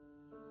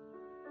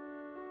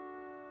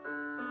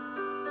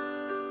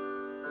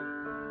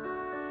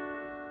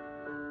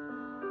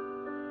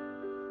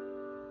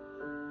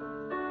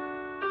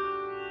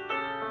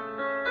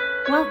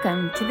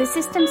Welcome to the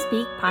System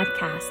Speak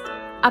podcast,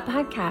 a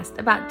podcast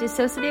about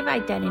dissociative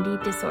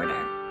identity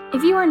disorder.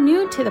 If you are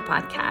new to the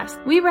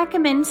podcast, we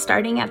recommend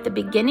starting at the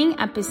beginning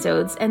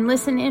episodes and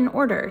listen in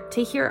order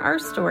to hear our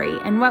story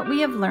and what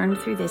we have learned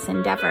through this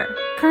endeavor.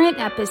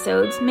 Current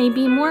episodes may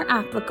be more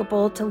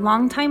applicable to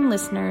longtime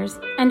listeners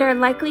and are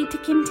likely to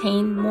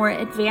contain more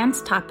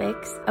advanced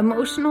topics,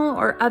 emotional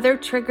or other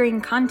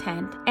triggering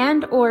content,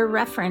 and or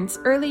reference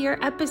earlier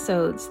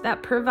episodes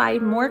that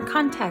provide more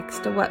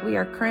context to what we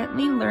are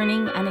currently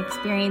learning and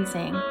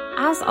experiencing.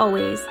 As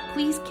always,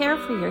 please care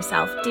for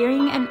yourself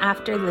during and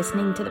after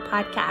listening to the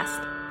podcast.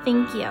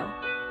 Thank you.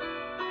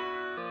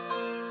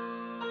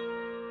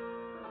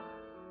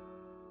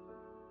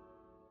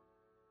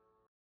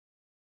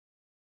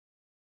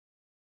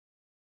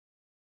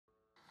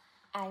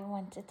 I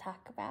want to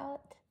talk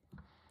about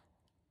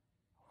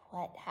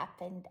what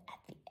happened at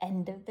the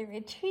end of the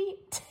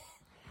retreat.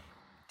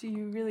 Do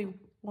you really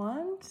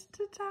want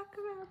to talk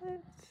about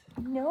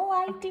it? No,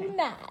 I do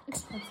not.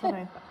 That's what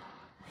I thought.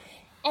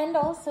 And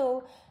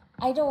also,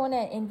 I don't want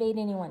to invade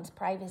anyone's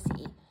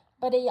privacy,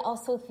 but I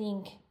also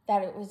think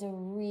that it was a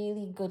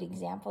really good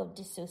example of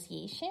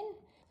dissociation.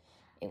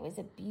 It was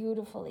a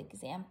beautiful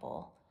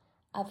example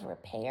of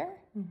repair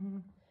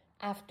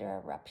after a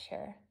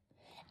rupture.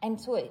 And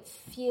so it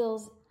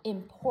feels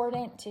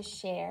important to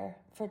share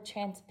for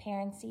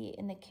transparency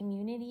in the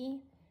community,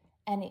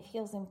 and it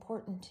feels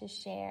important to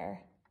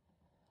share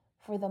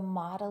for the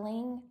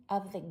modeling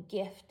of the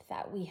gift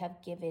that we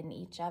have given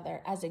each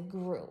other as a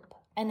group.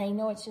 And I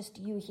know it's just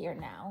you here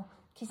now,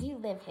 because you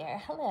live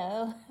here.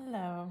 Hello.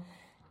 Hello.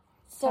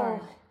 So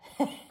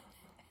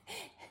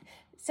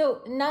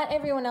not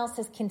everyone else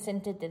has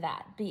consented to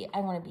that. I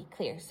want to be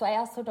clear. So I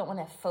also don't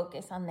want to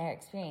focus on their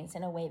experience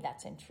in a way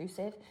that's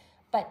intrusive,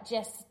 but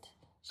just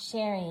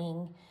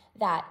sharing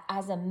that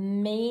as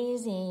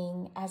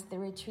amazing as the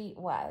retreat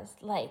was,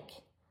 like,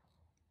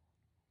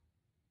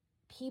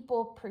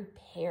 people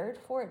prepared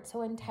for it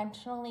so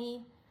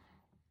intentionally.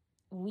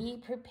 We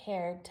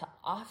prepared to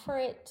offer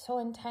it so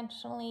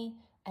intentionally,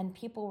 and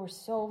people were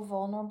so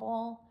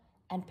vulnerable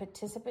and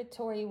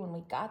participatory when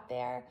we got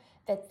there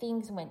that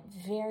things went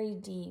very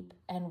deep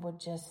and were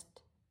just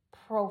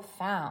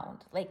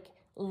profound, like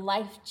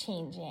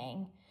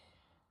life-changing.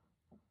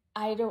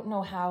 I don't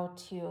know how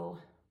to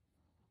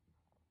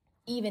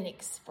even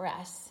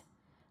express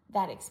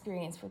that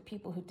experience for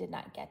people who did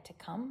not get to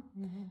come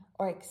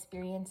or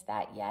experience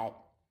that yet.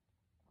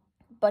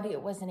 But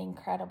it was an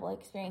incredible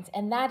experience.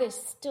 And that is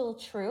still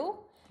true,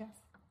 Yes.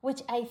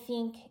 which I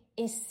think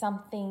is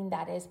something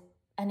that is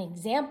an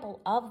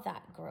example of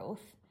that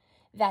growth,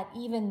 that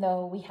even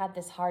though we had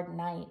this hard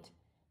night,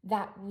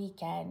 that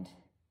weekend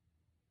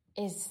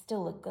is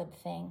still a good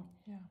thing.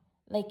 Yeah.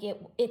 Like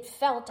it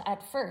felt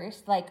at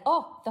first like,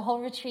 oh, the whole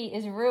retreat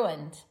is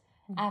ruined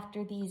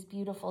after these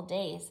beautiful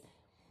days.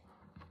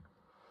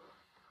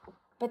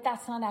 But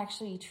that's not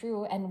actually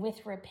true. And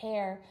with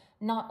repair,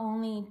 not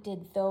only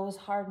did those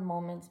hard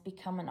moments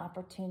become an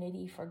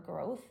opportunity for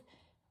growth,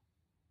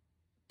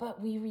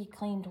 but we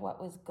reclaimed what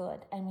was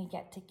good, and we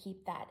get to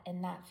keep that,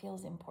 and that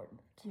feels important.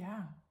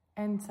 Yeah.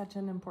 And such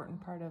an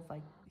important part of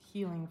like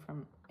healing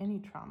from any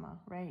trauma,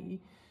 right?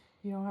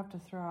 You don't have to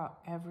throw out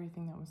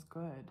everything that was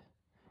good.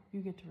 You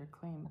get to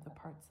reclaim the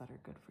parts that are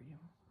good for you.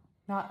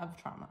 Not of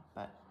trauma,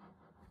 but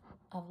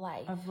Of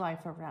life. of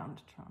life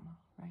around trauma,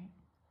 right?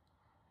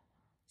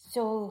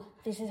 So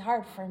this is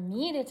hard for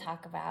me to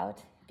talk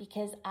about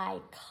because I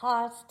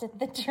caused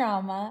the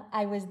trauma.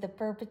 I was the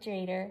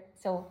perpetrator.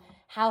 So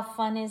how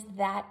fun is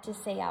that to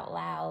say out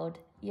loud?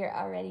 You're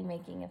already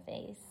making a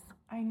face.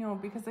 I know,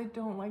 because I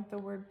don't like the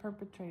word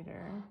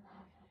perpetrator,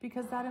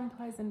 because that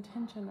implies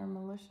intention or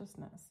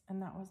maliciousness,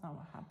 and that was not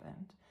what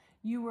happened.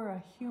 You were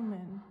a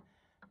human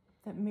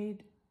that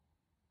made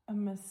a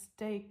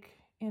mistake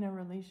in a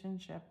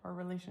relationship or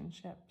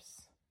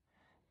relationships,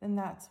 then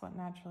that's what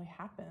naturally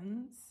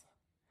happens.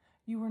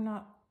 You were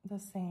not the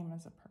same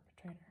as a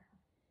perpetrator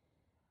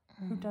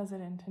who does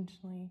it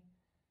intentionally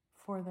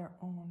for their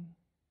own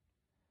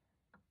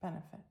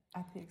benefit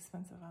at the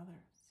expense of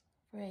others.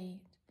 Right.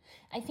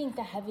 I think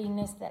the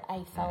heaviness that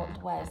I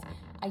felt was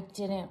I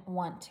didn't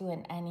want to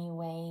in any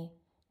way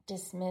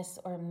dismiss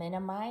or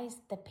minimize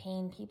the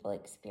pain people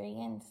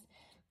experience.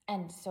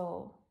 And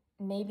so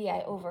maybe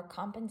I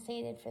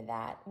overcompensated for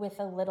that with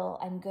a little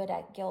I'm good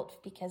at guilt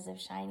because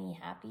of shiny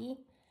happy.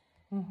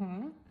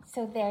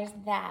 So there's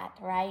that,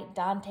 right?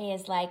 Dante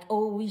is like,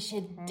 oh, we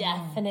should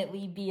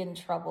definitely be in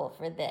trouble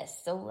for this.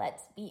 So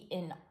let's be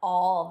in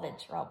all the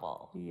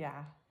trouble.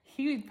 Yeah,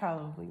 he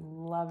probably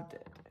loved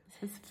it. It's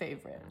his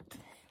favorite.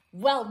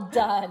 Well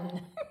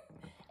done.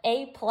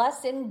 A+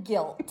 in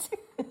guilt.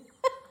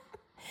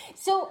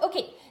 So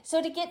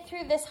to get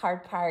through this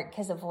hard part,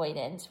 because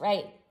avoidance,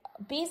 right?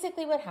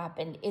 Basically what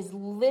happened is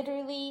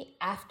literally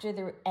after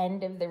the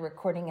end of the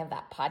recording of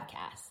that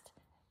podcast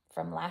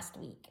from last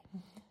week,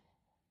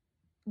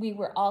 we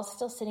were all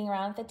still sitting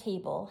around at the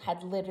table,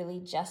 had literally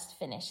just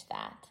finished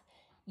that.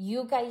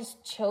 You guys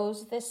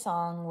chose the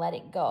song Let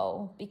It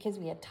Go because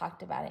we had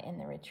talked about it in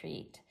the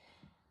retreat.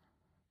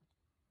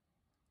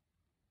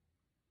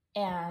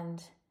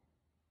 And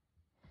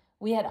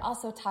we had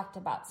also talked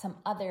about some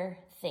other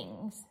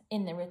things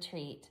in the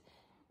retreat.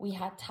 We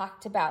had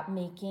talked about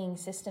making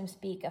System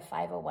Speak a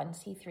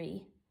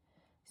 501c3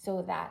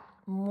 so that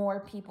more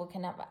people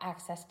can have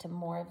access to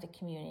more of the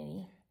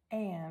community.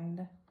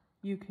 And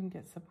you can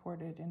get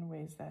supported in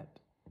ways that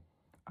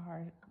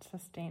are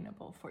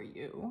sustainable for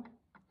you.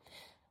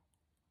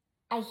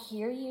 I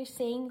hear you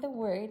saying the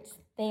words.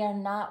 They are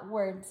not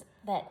words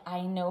that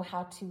I know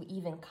how to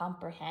even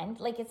comprehend.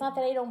 Like, it's not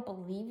that I don't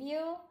believe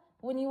you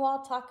when you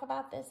all talk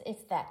about this.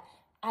 It's that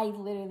I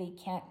literally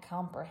can't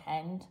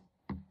comprehend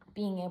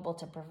being able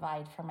to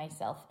provide for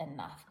myself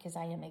enough because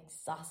I am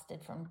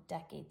exhausted from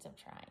decades of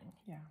trying.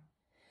 Yeah.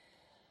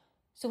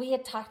 So we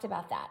had talked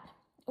about that.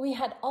 We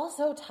had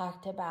also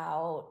talked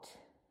about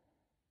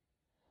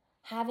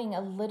having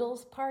a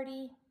littles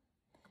party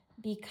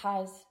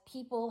because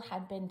people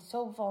had been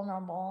so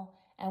vulnerable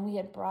and we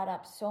had brought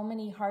up so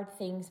many hard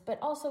things, but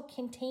also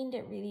contained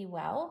it really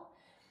well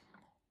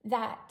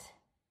that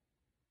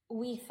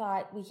we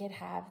thought we could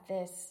have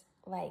this,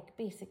 like,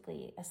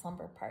 basically a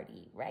slumber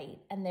party, right?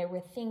 And there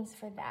were things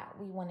for that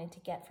we wanted to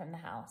get from the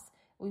house.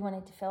 We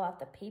wanted to fill out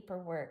the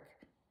paperwork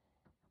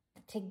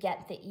to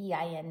get the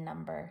EIN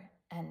number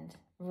and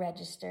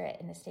register it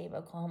in the state of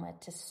Oklahoma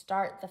to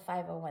start the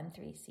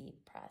 501c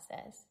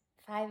process.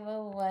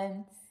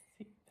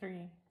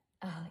 501c3.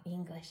 Oh,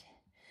 English.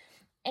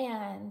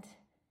 And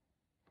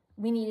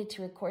we needed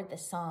to record the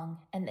song,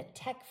 and the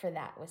tech for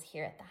that was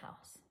here at the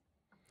house.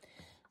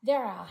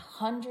 There are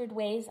 100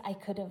 ways I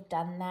could have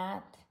done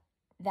that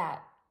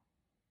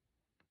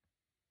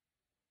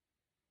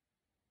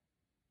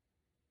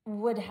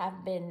would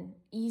have been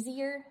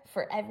easier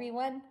for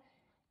everyone.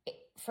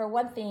 For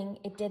one thing,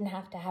 it didn't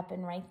have to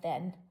happen right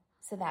then,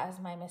 so that was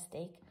my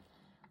mistake.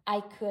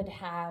 I could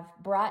have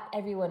brought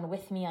everyone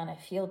with me on a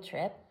field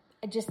trip,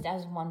 just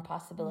as one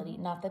possibility.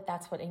 Not that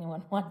that's what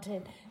anyone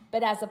wanted,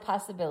 but as a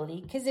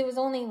possibility, because it was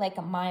only like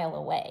a mile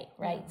away,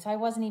 right? So I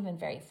wasn't even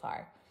very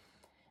far.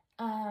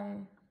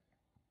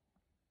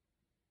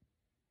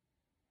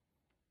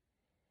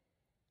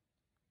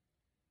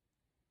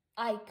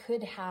 I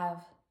could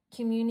have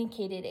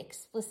communicated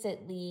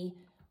explicitly,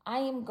 I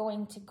am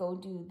going to go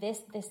do this,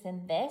 this,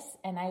 and this,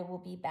 and I will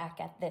be back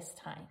at this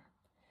time.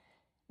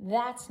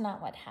 That's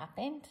not what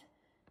happened.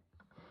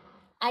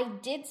 I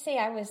did say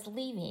I was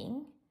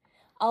leaving,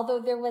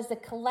 although there was a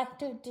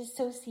collective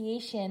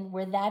dissociation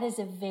where that is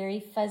a very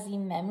fuzzy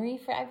memory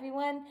for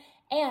everyone.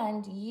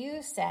 And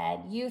you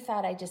said you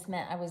thought I just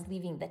meant I was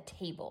leaving the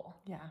table.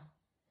 Yeah.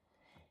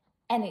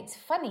 And it's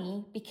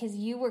funny because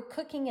you were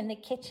cooking in the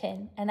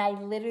kitchen and I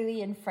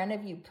literally in front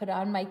of you put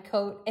on my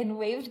coat and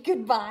waved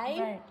goodbye.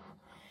 Right.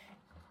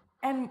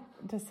 And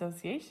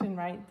dissociation,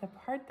 right? The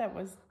part that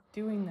was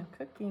doing the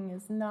cooking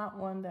is not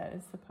one that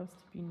is supposed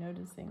to be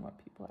noticing what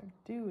people are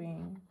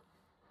doing.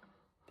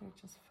 They're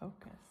just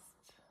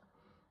focused.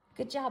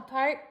 Good job,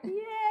 Part.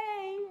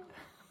 Yay!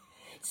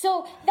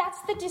 So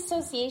that's the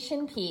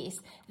dissociation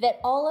piece, that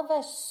all of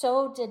us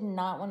so did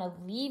not want to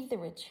leave the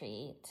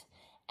retreat.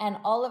 And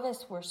all of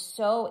us were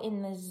so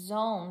in the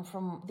zone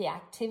from the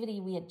activity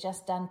we had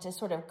just done to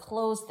sort of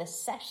close the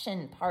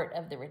session part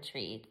of the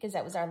retreat, because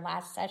that was our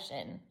last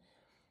session,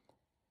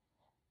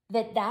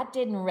 that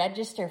didn't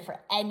register for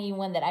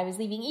anyone that I was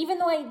leaving, even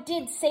though I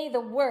did say the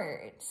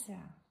words. Yeah.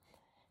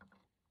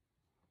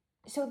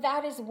 So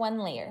that is one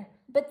layer.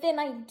 But then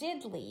I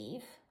did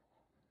leave.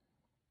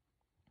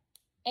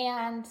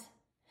 And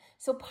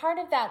so part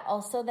of that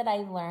also that I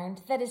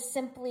learned that is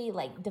simply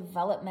like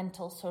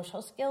developmental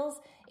social skills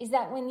is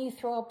that when you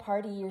throw a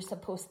party, you're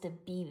supposed to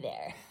be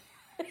there.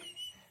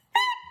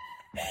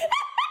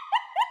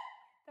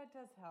 That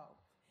does help.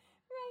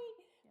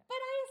 Right. Yeah. But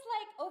I was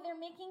like, oh, they're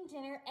making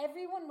dinner.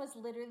 Everyone was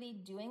literally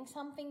doing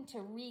something to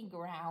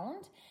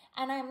re-ground.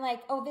 And I'm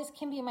like, oh, this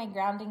can be my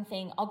grounding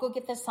thing. I'll go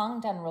get the song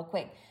done real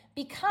quick.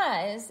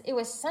 Because it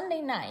was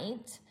Sunday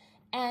night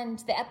and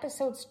the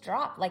episodes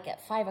drop like at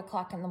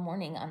 5:00 in the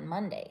morning on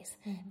Mondays.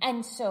 Mm-hmm.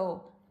 And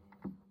so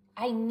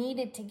I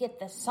needed to get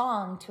the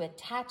song to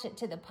attach it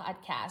to the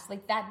podcast.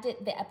 Like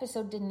the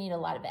episode didn't need a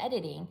lot of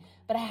editing,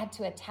 but I had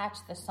to attach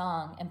the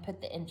song and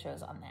put the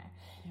intros on there.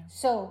 Yeah.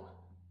 So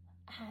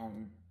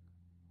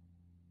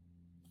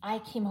I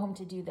came home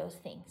to do those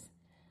things.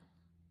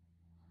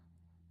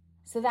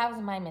 So that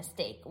was my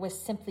mistake, was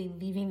simply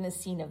leaving the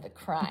scene of the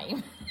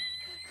crime.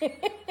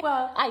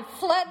 Well, I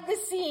flood the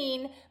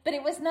scene, but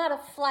it was not a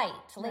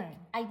flight. Like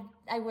right.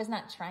 I was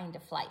not trying to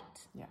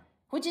flight. Yeah.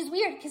 Which is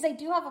weird because I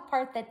do have a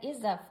part that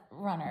is a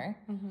runner,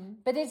 mm-hmm.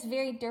 but it's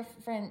very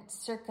different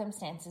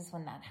circumstances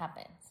when that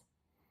happens.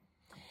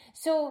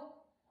 So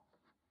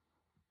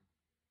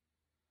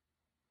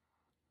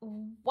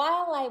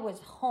while I was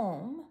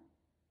home,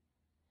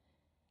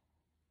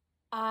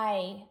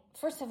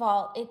 first of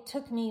all, it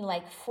took me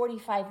like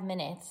 45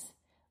 minutes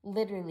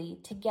literally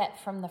to get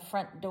from the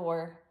front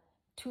door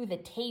to the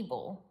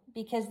table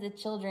because the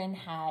children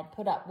had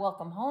put up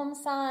welcome home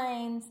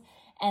signs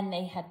and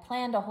they had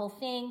planned a whole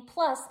thing.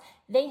 Plus,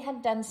 they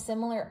had done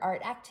similar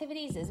art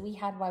activities as we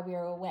had while we were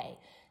away.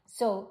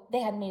 So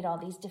they had made all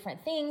these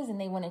different things and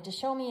they wanted to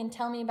show me and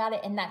tell me about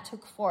it. And that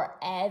took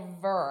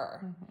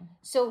forever. Mm-hmm.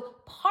 So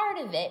part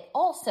of it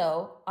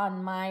also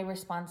on my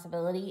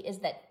responsibility is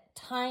that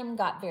time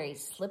got very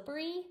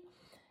slippery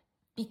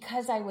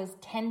because I was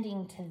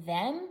tending to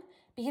them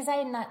because I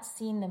had not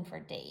seen them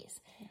for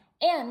days. Yeah.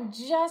 And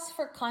just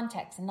for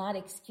context, not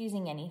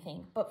excusing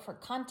anything, but for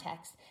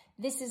context,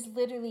 this is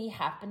literally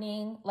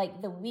happening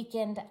like the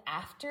weekend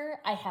after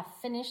I have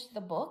finished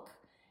the book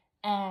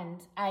and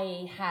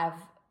I have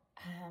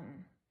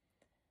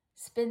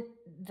spent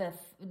the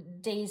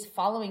days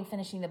following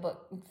finishing the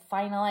book,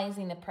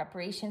 finalizing the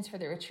preparations for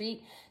the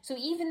retreat. So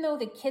even though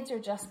the kids are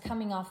just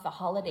coming off the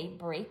holiday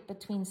break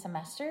between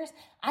semesters,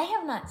 I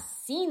have not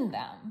seen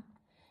them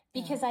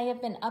because I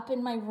have been up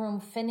in my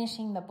room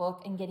finishing the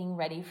book and getting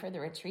ready for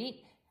the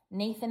retreat.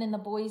 Nathan and the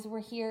boys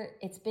were here.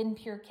 It's been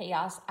pure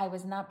chaos. I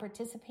was not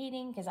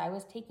participating because I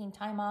was taking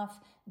time off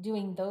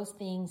doing those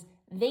things.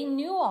 They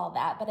knew all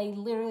that, but I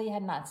literally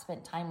had not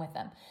spent time with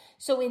them.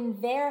 So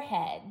in their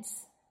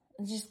heads,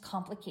 it just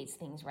complicates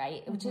things,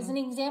 right? Mm-hmm. Which is an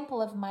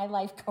example of my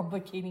life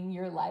complicating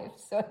your life.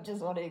 So I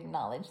just want to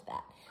acknowledge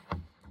that.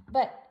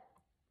 But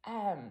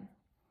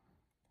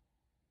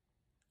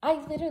I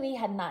literally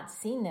had not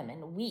seen them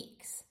in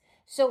weeks.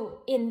 So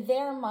in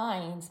their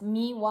minds,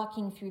 me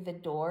walking through the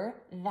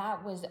door,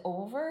 that was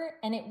over.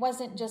 And it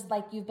wasn't just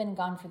like you've been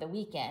gone for the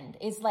weekend.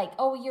 It's like,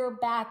 oh, you're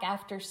back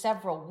after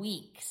several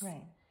weeks,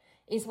 right?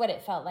 Is what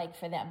it felt like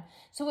for them.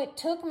 So it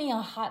took me a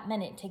hot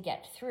minute to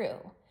get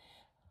through.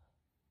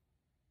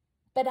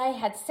 But I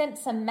had sent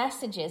some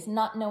messages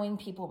not knowing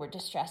people were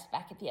distressed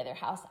back at the other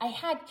house. I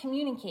had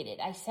communicated.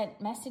 I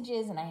sent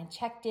messages and I had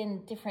checked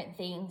in different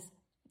things.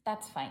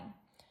 That's fine.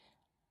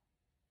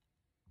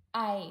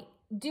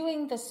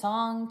 Doing the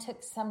song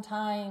took some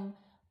time.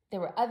 There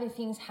were other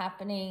things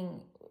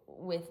happening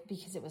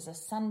because it was a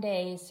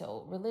Sunday,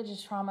 so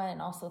religious trauma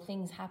and also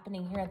things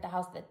happening here at the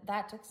house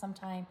that took some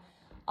time,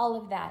 all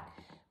of that.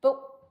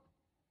 But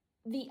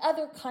the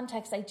other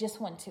context I just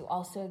want to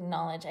also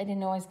acknowledge, I didn't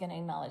know I was going to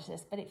acknowledge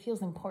this, but it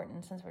feels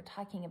important since we're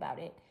talking about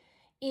it,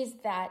 is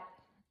that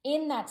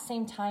in that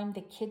same time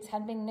the kids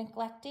had been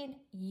neglected,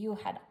 you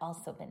had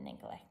also been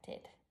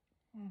neglected.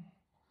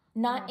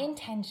 Not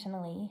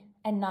intentionally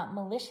and not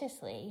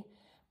maliciously,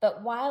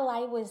 but while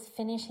I was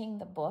finishing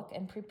the book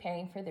and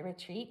preparing for the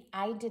retreat,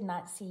 I did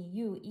not see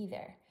you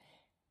either.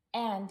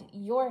 And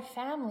your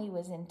family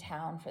was in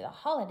town for the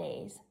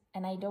holidays,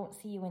 and I don't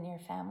see you when your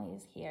family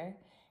is here.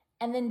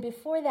 And then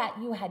before that,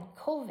 you had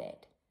COVID.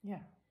 Yeah.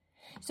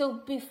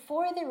 So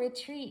before the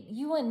retreat,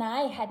 you and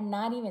I had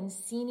not even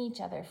seen each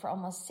other for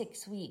almost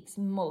 6 weeks,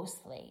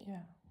 mostly.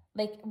 Yeah.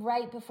 Like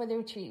right before the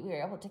retreat, we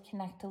were able to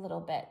connect a little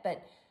bit,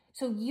 but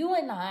so you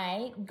and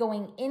I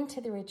going into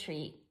the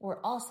retreat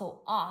were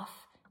also off,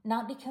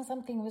 not because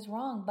something was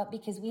wrong, but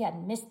because we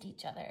had missed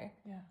each other.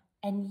 Yeah.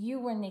 And you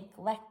were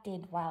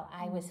neglected while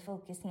I was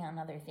focusing on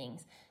other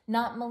things.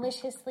 Not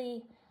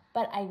maliciously,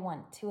 but I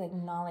want to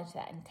acknowledge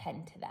that and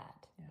tend to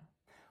that. Yeah.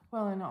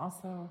 Well, and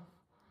also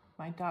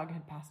my dog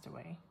had passed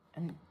away,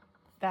 and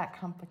that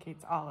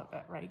complicates all of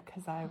it, right?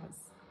 Because I was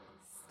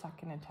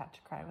stuck in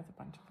attached cry with a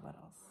bunch of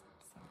littles.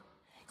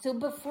 So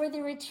before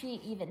the retreat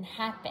even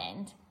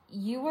happened,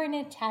 you were in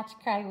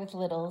attached cry with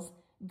littles,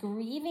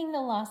 grieving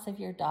the loss of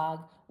your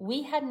dog.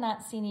 We had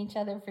not seen each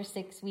other for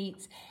 6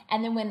 weeks.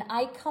 And then when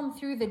I come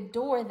through the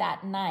door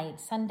that night,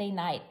 Sunday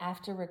night,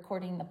 after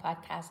recording the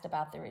podcast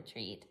about the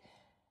retreat,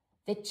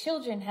 the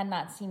children had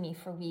not seen me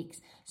for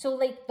weeks. So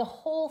like the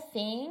whole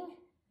thing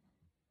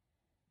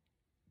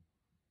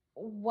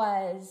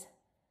was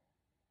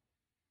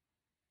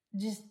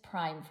just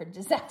prime for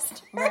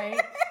disaster.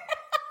 Right.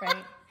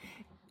 Right.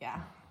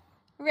 Yeah.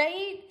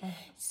 Right?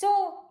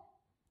 So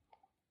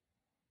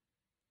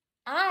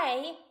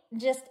I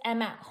just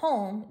am at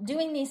home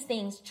doing these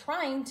things,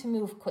 trying to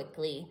move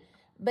quickly,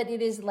 but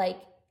it is like,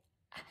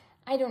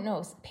 I don't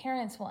know,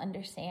 parents will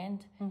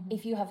understand. Mm-hmm.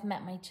 If you have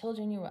met my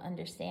children, you will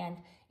understand.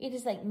 It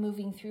is like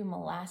moving through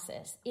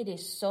molasses. It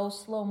is so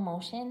slow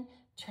motion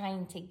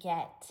trying to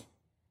get,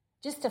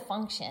 just to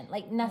function,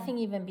 like nothing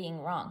even being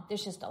wrong.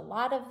 There's just a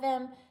lot of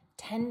them,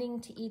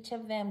 tending to each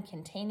of them,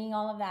 containing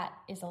all of that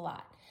is a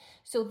lot.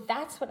 So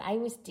that's what I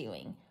was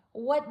doing.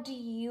 What do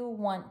you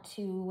want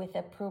to, with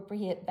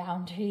appropriate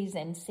boundaries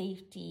and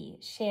safety,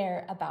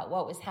 share about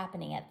what was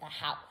happening at the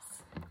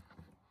house?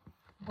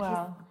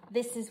 Well,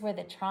 this is where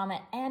the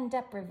trauma and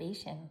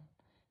deprivation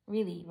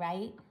really,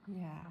 right?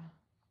 Yeah.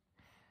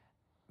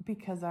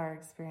 Because our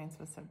experience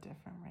was so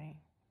different, right?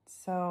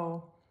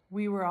 So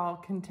we were all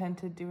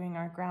contented doing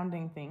our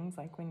grounding things,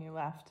 like when you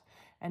left,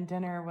 and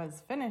dinner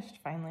was finished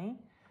finally.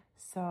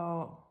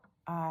 So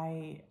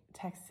I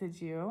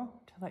texted you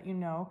to let you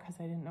know because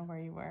I didn't know where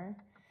you were.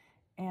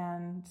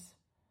 And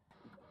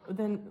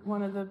then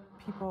one of the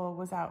people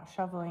was out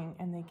shoveling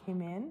and they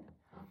came in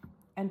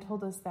and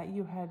told us that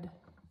you had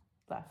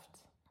left.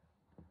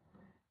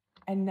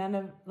 And none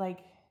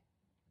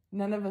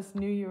of us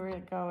knew you were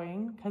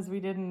going because we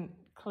didn't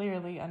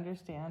clearly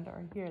understand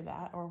or hear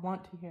that or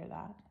want to hear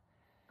that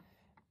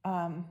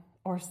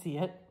or see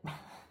it.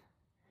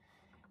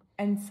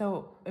 And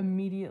so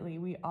immediately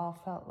we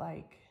all felt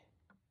like,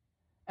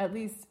 at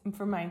least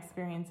from my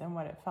experience and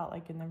what it felt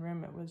like in the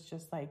room, it was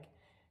just like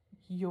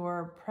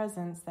your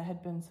presence that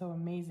had been so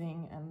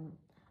amazing and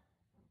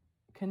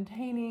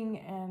containing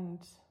and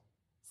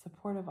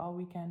supportive all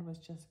weekend was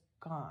just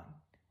gone.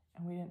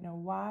 And we didn't know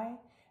why,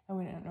 and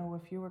we didn't know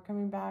if you were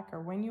coming back or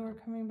when you were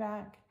coming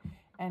back.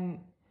 And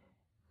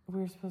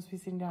we were supposed to be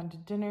sitting down to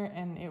dinner,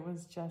 and it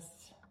was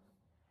just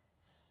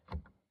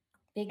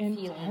big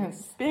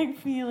intense. Big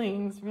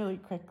feelings really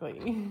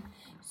quickly.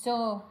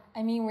 So,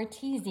 I mean, we're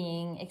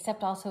teasing,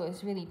 except also it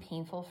was really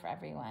painful for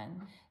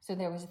everyone. So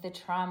there was the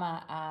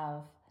trauma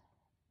of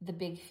the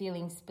big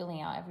feelings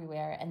spilling out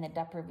everywhere and the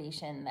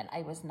deprivation that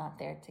I was not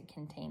there to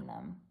contain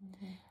them.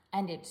 Mm-hmm.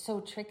 And it's so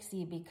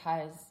tricksy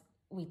because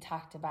we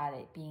talked about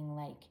it being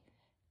like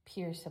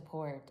peer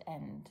support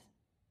and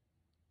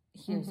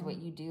here's what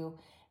you do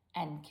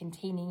and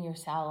containing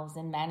yourselves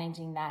and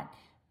managing that.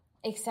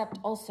 Except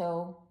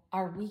also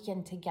our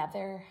weekend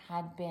together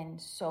had been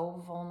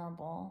so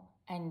vulnerable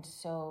and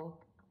so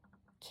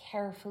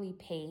carefully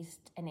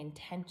paced and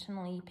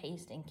intentionally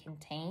paced and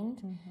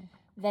contained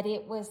that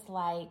it was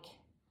like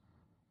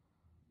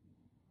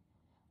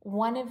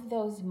one of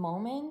those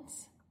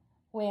moments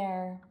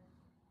where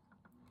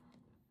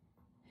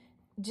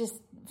just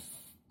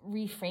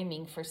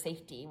reframing for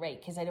safety, right?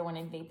 Because I don't want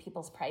to invade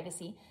people's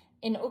privacy.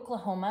 In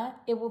Oklahoma,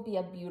 it will be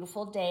a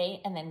beautiful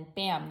day and then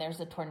bam,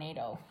 there's a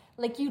tornado.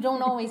 Like you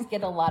don't always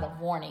get a lot of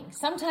warning.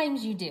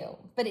 Sometimes you do,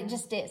 but it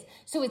just is.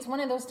 So it's one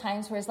of those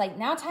times where it's like,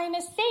 now time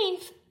is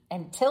safe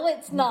until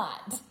it's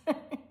not.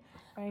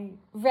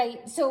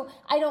 Right. So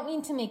I don't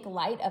mean to make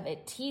light of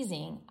it,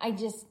 teasing. I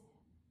just,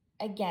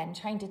 again,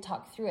 trying to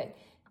talk through it.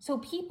 So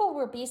people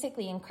were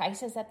basically in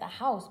crisis at the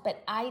house,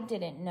 but I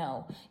didn't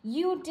know.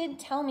 You did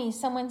tell me,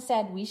 someone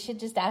said we should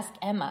just ask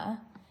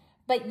Emma.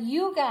 But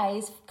you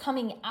guys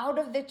coming out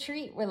of the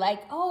retreat were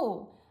like,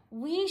 oh,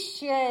 we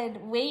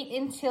should wait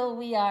until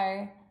we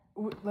are...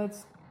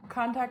 Let's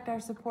contact our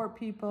support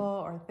people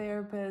or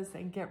therapists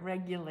and get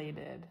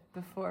regulated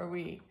before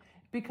we...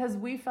 Because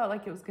we felt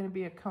like it was going to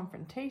be a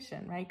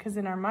confrontation, right? Because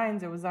in our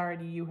minds, it was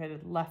already you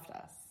had left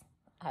us.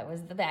 I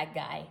was the bad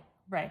guy.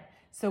 Right.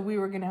 So we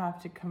were going to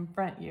have to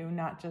confront you,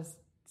 not just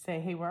say,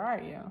 hey, where are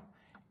you?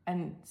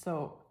 And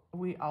so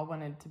we all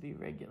wanted to be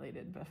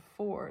regulated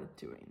before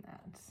doing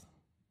that,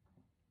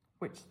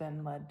 which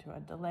then led to a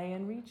delay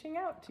in reaching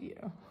out to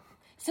you.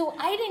 So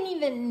I didn't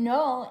even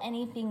know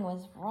anything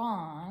was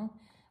wrong,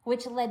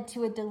 which led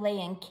to a delay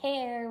in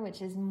care,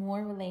 which is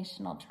more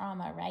relational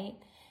trauma, right?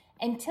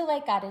 Until I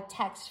got a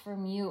text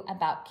from you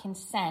about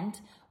consent,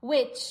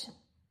 which,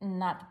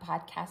 not the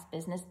podcast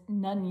business,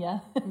 none ya.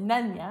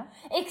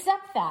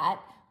 Except that,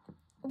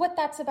 what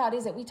that's about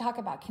is that we talk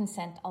about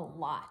consent a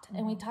lot,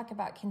 and we talk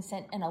about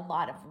consent in a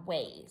lot of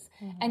ways.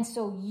 And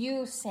so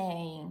you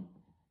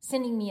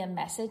sending me a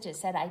message that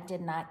said I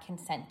did not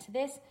consent to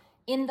this,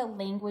 in the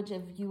language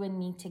of you and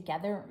me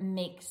together,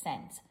 makes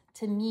sense.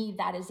 To me,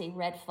 that is a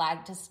red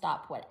flag to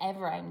stop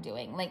whatever I'm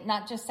doing. Like,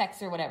 not just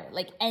sex or whatever,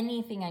 like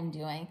anything I'm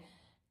doing,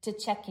 to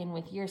check in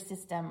with your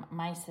system,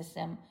 my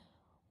system.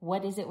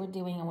 What is it we're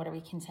doing and what are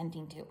we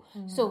consenting to?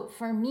 So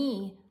for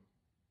me,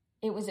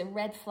 it was a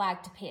red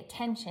flag to pay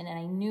attention, and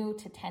I knew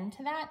to tend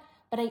to that,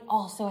 but I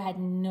also had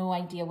no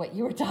idea what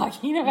you were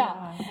talking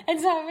about.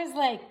 And so I was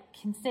like,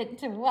 consent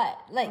to what?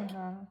 Like,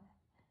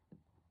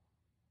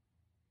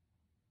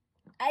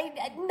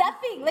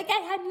 nothing. Like, I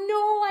had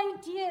no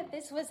idea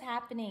this was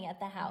happening at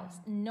the house.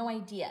 No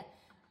idea.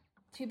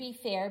 To be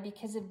fair,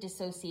 because of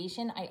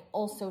dissociation, I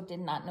also did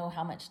not know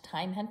how much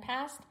time had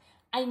passed.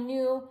 I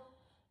knew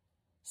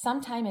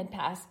some time had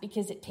passed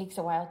because it takes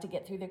a while to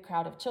get through the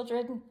crowd of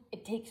children.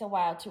 It takes a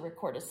while to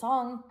record a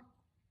song.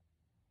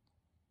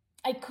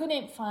 I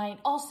couldn't find,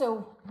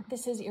 also,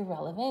 this is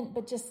irrelevant,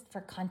 but just for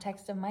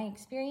context of my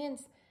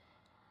experience,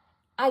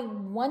 I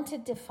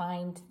wanted to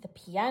find the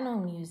piano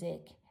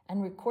music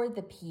and record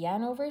the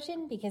piano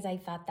version because I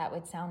thought that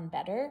would sound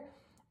better.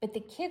 But the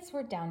kids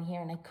were down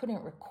here and I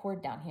couldn't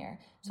record down here.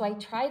 So I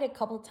tried a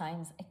couple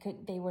times.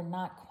 They were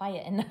not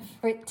quiet enough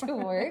for it to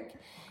work.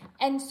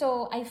 And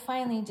so I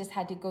finally just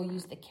had to go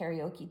use the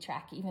karaoke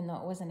track, even though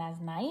it wasn't as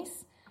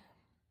nice.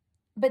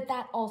 But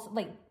that also,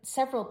 like,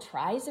 several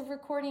tries of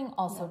recording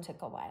also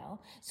took a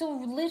while.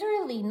 So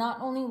literally,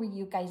 not only were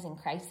you guys in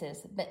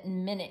crisis, but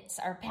minutes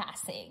are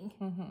passing,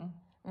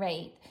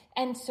 right?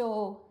 And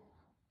so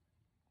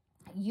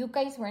you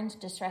guys were in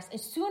distress.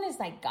 As soon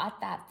as I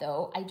got that,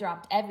 though, I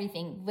dropped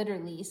everything,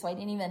 literally. So I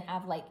didn't even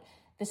have, like,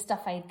 the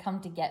stuff I had come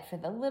to get for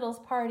the littles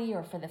party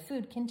or for the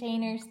food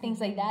containers,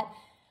 things like that.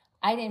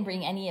 I didn't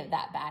bring any of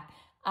that back.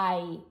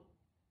 I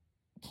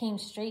came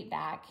straight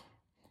back,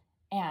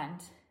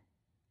 and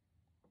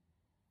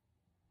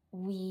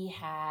we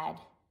had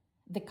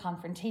the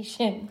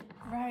confrontation.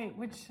 Right,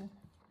 which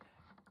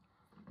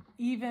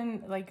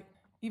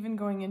even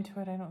going into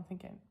it,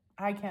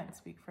 I can't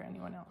speak for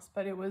anyone else,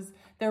 but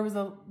there was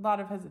a lot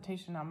of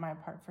hesitation on my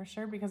part for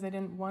sure, because I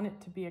didn't want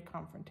it to be a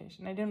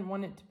confrontation. I didn't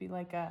want it to be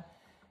like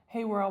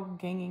hey, we're all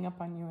ganging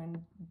up on you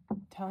and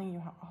telling you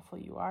how awful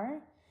you are,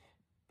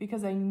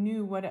 because I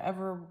knew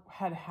whatever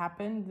had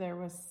happened, there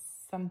was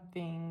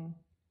something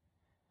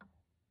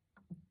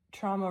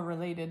trauma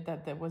related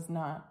that was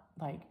not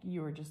like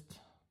you were just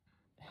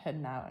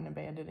heading out and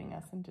abandoning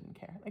us and didn't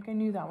care. Like I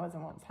knew that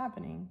wasn't what was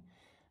happening,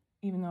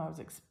 even though I was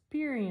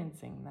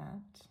experiencing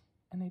that,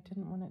 and I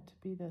didn't want it to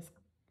be this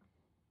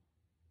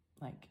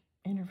like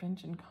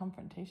intervention,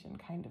 confrontation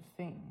kind of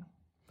thing,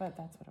 but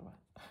that's what it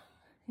was.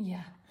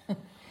 Yeah.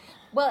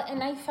 Well,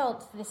 and I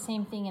felt the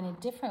same thing in a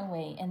different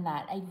way, in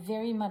that I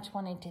very much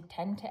wanted to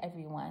tend to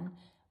everyone,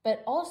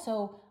 but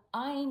also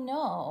I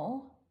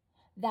know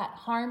that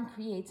harm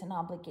creates an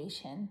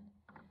obligation,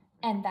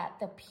 and that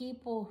the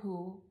people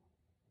who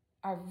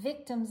are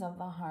victims of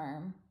the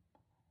harm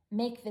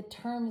make the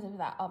terms of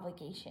that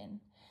obligation.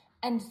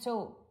 And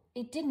so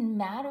it didn't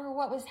matter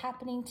what was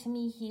happening to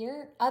me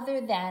here, other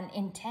than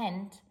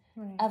intent,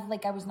 right, of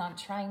like I was not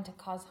trying to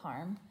cause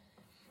harm.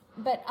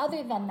 But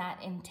other than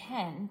that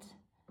intent,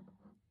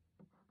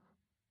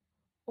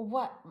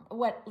 what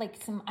like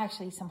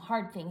some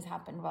hard things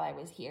happened while I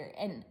was here.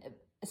 And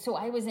so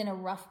I was in a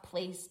rough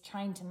place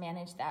trying to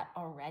manage that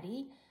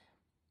already.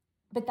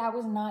 But that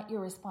was not your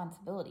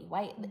responsibility,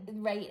 right?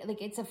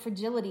 Like it's a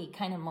fragility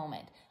kind of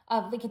moment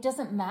of like, it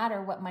doesn't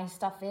matter what my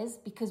stuff is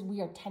because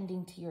we are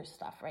tending to your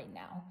stuff right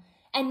now.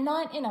 And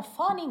not in a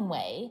fawning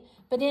way,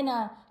 but in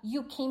a,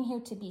 you came here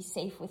to be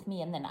safe with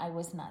me and then I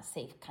was not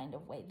safe kind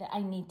of way, that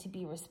I need to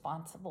be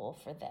responsible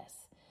for this.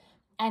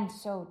 And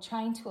so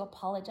trying to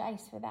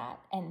apologize for that.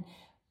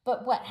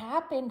 But what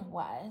happened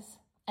was,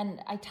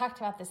 and I talked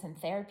about this in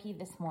therapy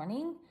this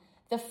morning,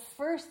 the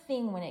first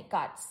thing when it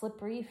got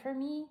slippery for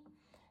me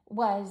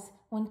was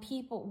when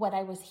people, what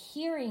I was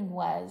hearing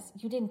was,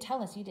 you didn't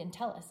tell us,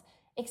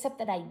 except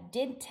that I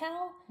did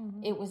tell,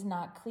 it was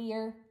not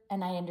clear.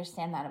 And I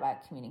understand that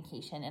about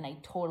communication and I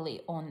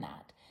totally own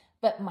that.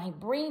 But my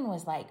brain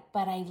was like,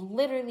 but I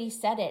literally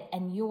said it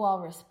and you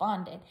all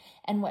responded.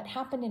 And what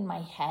happened in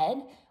my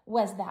head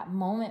was that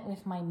moment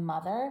with my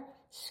mother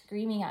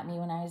screaming at me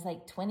when I was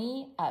like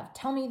 20 of,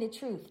 tell me the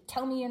truth,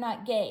 tell me you're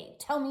not gay,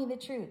 tell me the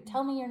truth,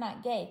 tell me you're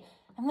not gay.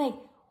 I'm like,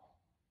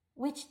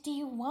 which do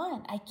you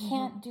want? I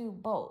can't do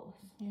both.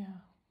 Yeah.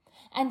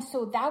 And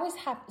so that was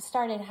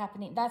started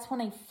happening. That's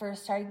when I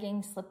first started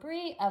getting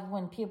slippery of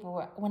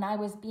when I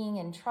was being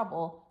in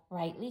trouble,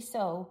 rightly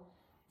so,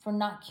 for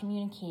not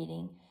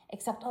communicating,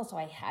 except also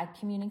I had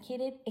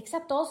communicated,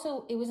 except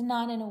also it was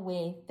not in a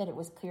way that it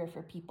was clear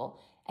for people.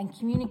 And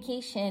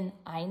communication,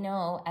 I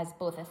know as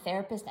both a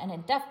therapist and a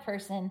deaf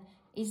person,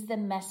 is the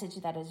message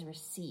that is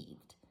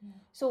received. Yeah.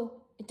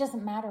 So it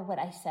doesn't matter what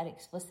I said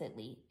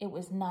explicitly. It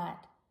was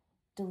not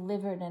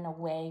delivered in a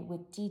way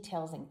with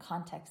details and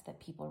context that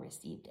people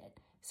received it.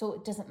 So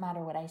it doesn't matter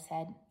what I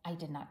said, I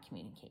did not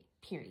communicate,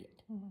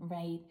 period,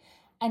 right?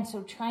 And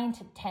so trying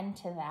to tend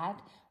to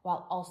that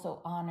while also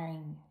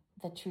honoring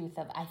the truth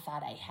of I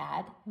thought I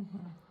had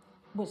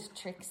was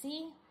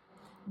tricksy.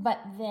 But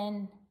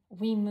then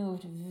we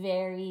moved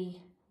very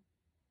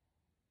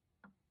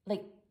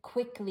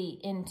quickly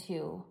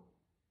into,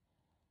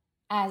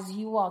 as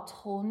you all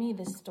told me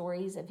the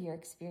stories of your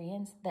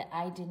experience that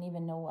I didn't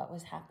even know what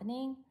was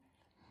happening,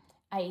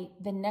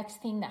 the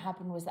next thing that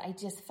happened was I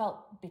just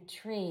felt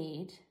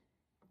betrayed,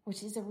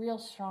 which is a real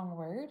strong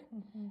word.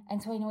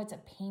 And so I know it's a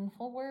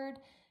painful word.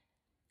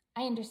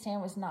 I understand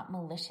it was not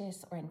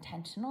malicious or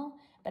intentional,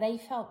 but I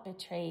felt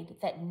betrayed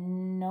that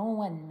no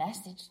one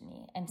messaged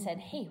me and said,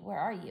 hey, where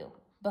are you?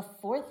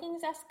 Before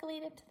things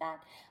escalated to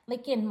that,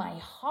 like in my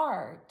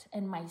heart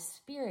and my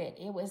spirit,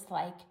 it was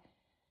like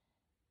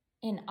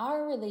in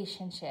our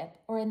relationship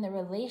or in the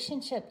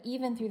relationship,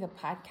 even through the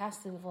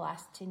podcast of the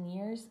last 10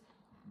 years,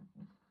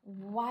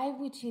 why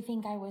would you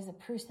think I was a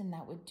person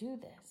that would do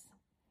this?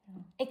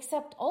 Yeah.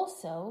 Except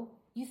also,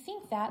 you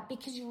think that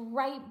because your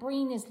right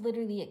brain is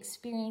literally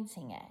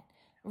experiencing it,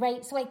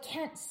 right? So I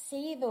can't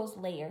say those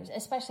layers,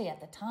 especially at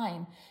the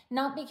time,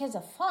 not because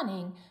of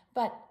fawning,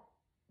 but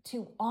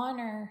to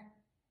honor,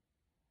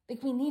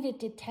 like we needed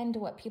to tend to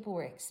what people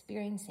were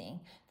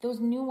experiencing.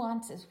 Those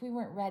nuances, we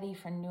weren't ready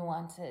for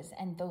nuances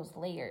and those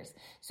layers.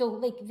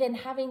 So then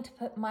having to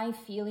put my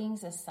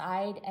feelings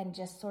aside and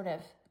just sort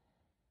of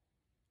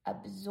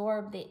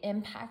absorb the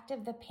impact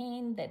of the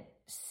pain that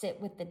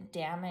sit with the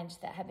damage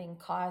that had been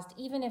caused,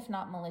 even if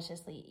not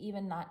maliciously,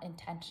 even not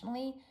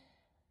intentionally,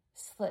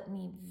 slipped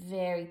me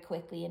very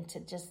quickly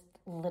into just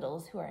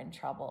littles who are in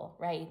trouble,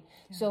 right?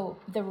 Yeah. So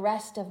the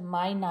rest of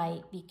my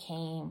night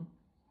became,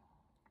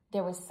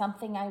 there was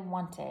something I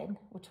wanted,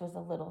 which was a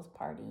littles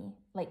party,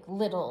 like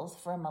littles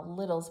from a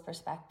littles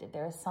perspective.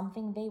 There was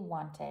something they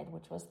wanted,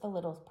 which was the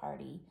littles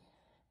party.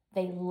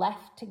 They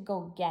left to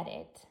go get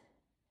it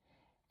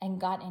and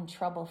got in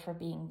trouble for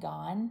being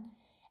gone.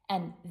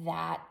 And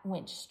that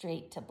went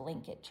straight to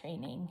blanket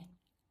training.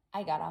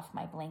 I got off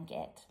my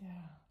blanket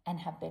and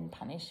have been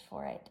punished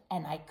for it.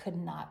 And I could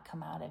not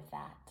come out of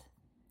that.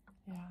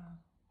 Yeah,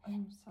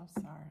 I'm so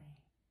sorry.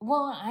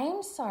 Well,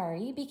 I'm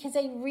sorry because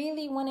I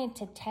really wanted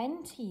to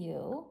tend to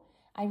you.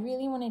 I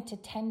really wanted to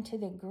tend to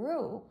the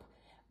group,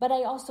 but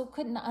I also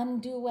couldn't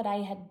undo what I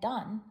had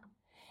done.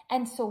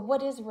 And so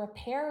what does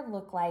repair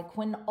look like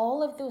when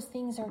all of those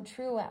things are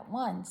true at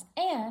once?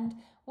 And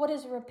what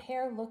does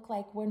repair look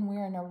like when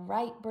we're in a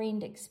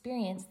right-brained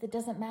experience that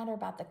doesn't matter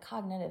about the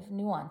cognitive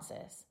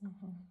nuances?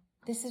 Mm-hmm.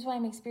 This is what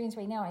I'm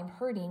experiencing right now. I'm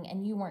hurting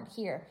and you weren't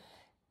here.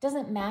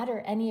 Doesn't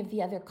matter any of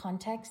the other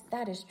context.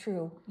 That is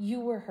true. You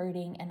were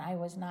hurting and I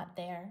was not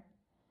there.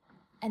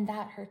 And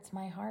that hurts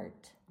my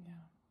heart.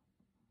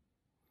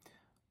 Yeah.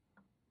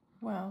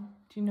 Well,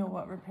 do you know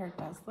what repair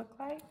does look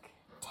like?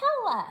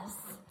 Tell us.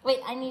 Wait,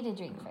 I need a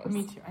drink first.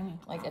 Me too. I need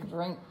like a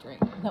drink.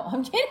 No,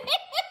 I'm kidding.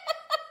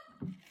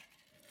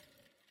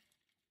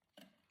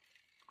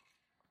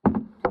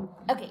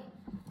 Okay.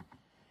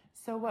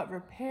 So what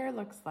repair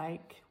looks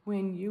like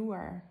when you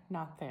are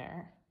not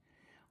there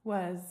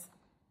was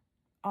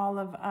all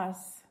of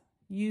us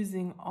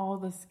using all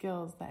the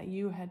skills that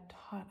you had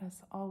taught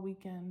us all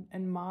weekend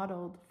and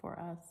modeled for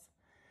us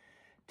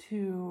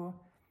to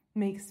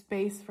make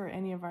space for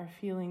any of our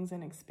feelings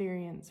and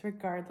experience,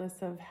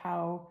 regardless of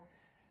how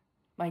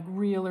like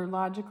real or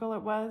logical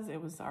it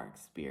was our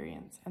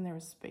experience. And there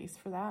was space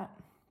for that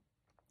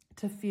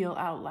to feel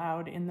out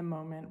loud in the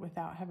moment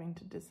without having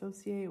to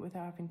dissociate,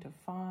 without having to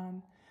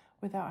fawn,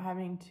 without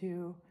having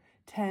to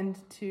tend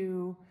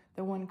to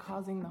the one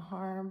causing the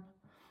harm.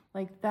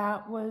 Like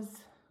that was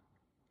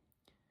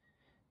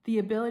the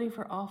ability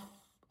for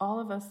all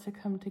of us to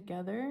come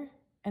together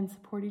and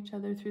support each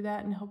other through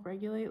that and help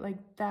regulate. Like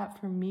that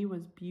for me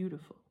was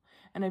beautiful.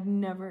 And I've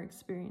never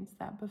experienced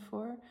that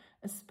before,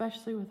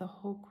 especially with a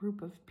whole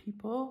group of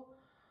people.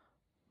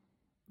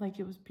 Like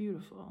it was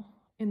beautiful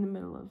in the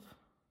middle of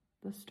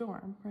the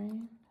storm,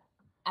 right?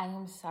 I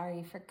am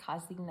sorry for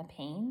causing the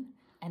pain,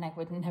 and I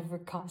would never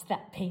cause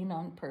that pain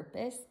on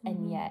purpose. Mm-hmm.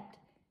 And yet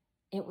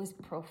it was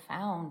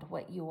profound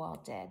what you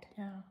all did.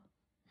 Yeah.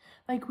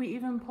 Like we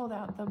even pulled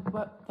out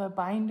the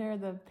binder,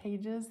 the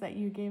pages that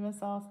you gave us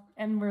all,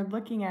 and we're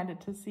looking at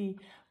it to see,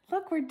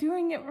 look, we're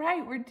doing it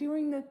right. We're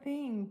doing the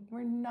thing.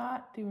 We're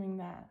not doing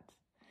that.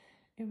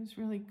 It was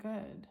really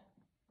good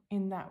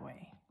in that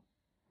way.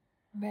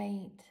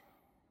 Right.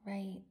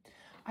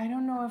 I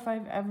don't know if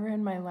I've ever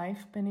in my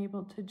life been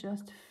able to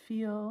just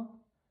feel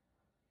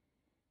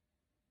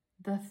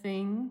the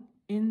thing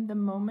in the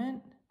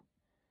moment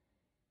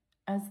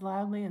as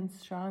loudly and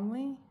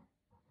strongly.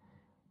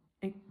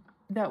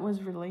 That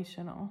was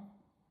relational,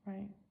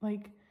 right?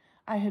 Like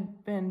I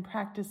had been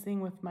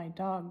practicing with my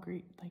dog,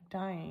 like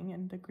dying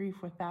and the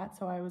grief with that.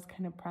 So I was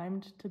kind of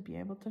primed to be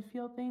able to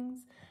feel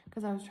things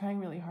because I was trying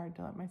really hard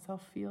to let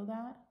myself feel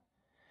that.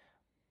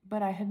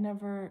 But I had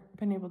never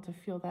been able to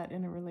feel that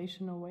in a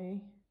relational way,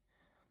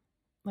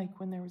 like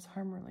when there was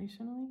harm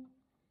relationally.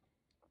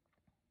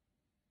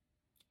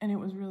 And it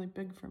was really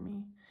big for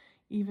me,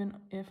 even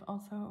if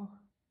also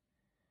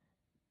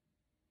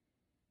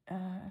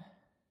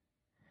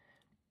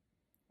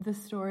the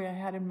story I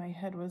had in my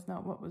head was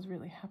not what was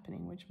really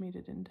happening, which made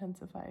it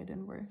intensified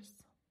and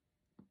worse.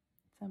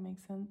 Does that make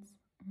sense?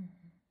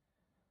 Mm-hmm.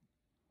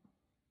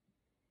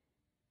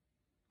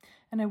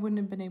 And I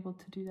wouldn't have been able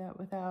to do that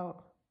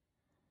without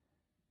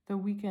the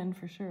weekend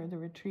for sure, the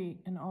retreat,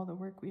 and all the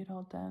work we had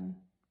all done,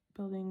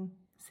 building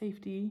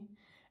safety.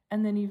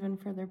 And then even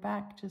further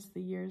back, just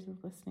the years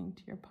of listening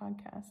to your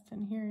podcast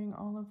and hearing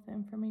all of the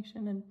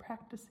information and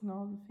practicing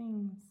all the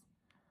things.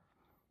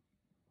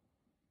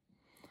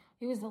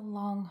 It was a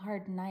long,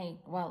 hard night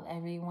while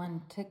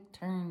everyone took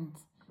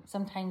turns,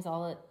 sometimes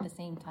all at the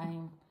same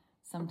time,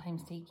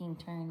 sometimes taking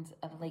turns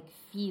of like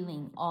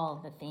feeling all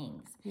the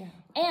things. Yeah.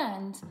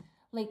 And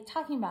like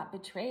talking about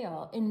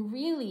betrayal, and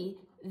really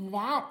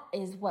that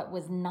is what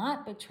was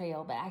not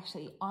betrayal, but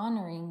actually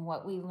honoring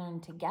what we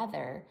learned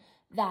together,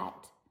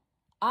 that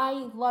I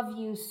love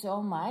you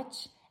so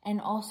much, and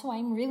also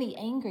I'm really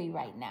angry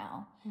right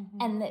now. Mm-hmm.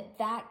 And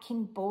that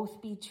can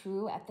both be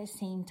true at the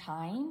same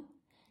time.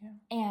 Yeah.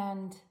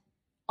 And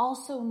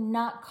also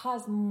not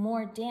cause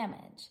more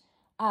damage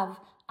of,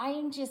 I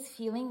am just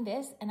feeling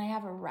this and I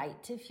have a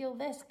right to feel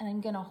this and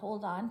I'm going to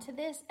hold on to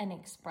this and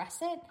express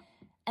it.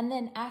 And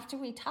then after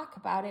we talk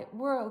about it,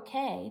 we're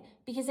okay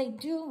because I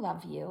do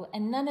love you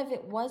and none of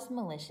it was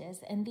malicious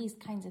and these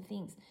kinds of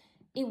things.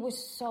 It was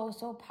so,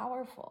 so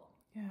powerful.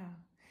 Yeah.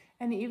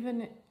 And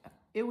even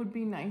it would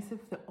be nice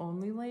if the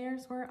only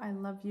layers were, I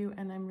love you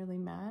and I'm really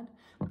mad.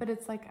 But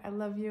it's like, I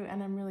love you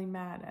and I'm really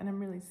mad and I'm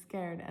really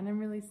scared and I'm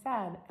really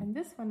sad. And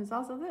this one is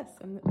also this,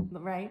 and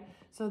right?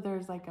 So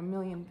there's like a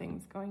million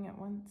things going at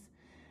once.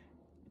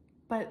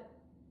 But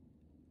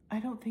I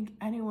don't think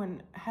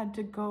anyone had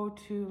to go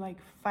to like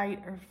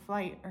fight or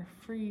flight or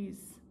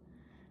freeze.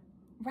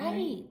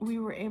 Right. We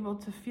were able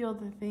to feel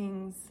the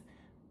things,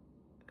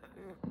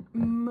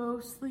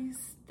 mostly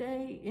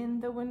stay in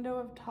the window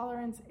of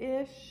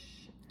tolerance-ish.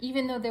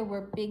 Even though there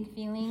were big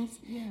feelings,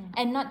 yeah.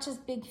 And not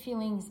just big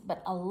feelings,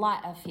 but a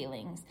lot of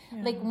feelings.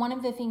 Yeah. Like one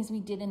of the things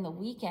we did in the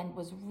weekend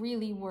was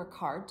really work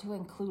hard to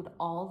include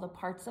all the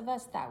parts of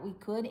us that we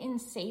could in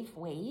safe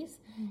ways,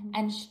 mm-hmm.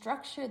 and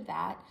structure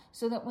that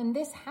so that when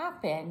this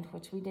happened,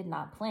 which we did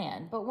not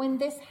plan, but when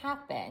this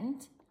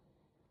happened,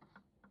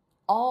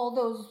 all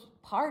those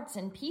parts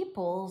and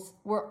peoples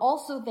were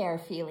also there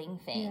feeling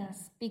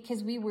things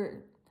because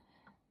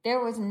there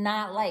was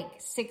not like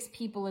 6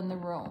 people in the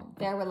room.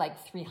 There were like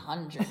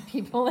 300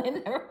 people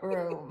in the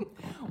room.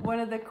 One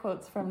of the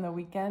quotes from the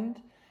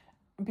weekend,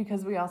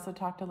 because we also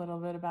talked a little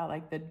bit about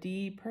like the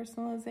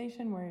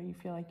depersonalization where you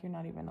feel like you're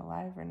not even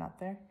alive or not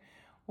there.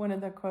 One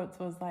of the quotes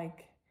was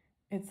like,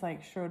 it's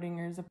like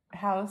Schrodinger's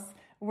house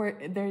where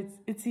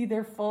it's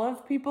either full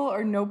of people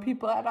or no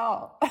people at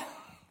all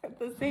at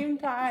the same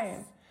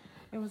time.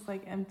 It was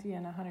like empty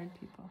and 100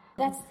 people.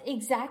 That's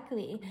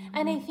exactly. Mm-hmm.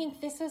 And I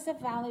think this was a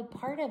valid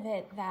part of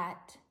it,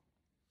 that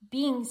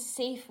being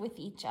safe with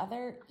each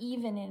other,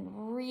 even in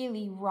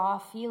really raw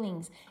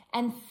feelings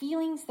and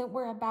feelings that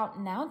were about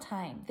now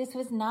time. This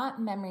was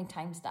not memory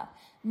time stuff.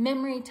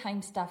 Memory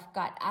time stuff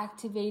got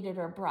activated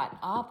or brought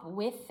up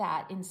with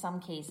that in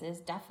some cases.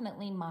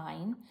 Definitely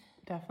mine.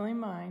 Definitely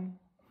mine.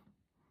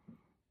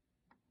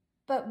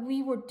 But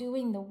we were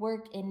doing the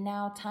work in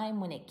now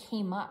time when it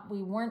came up.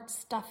 We weren't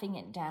stuffing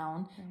it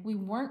down. Right. We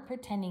weren't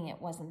pretending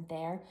it wasn't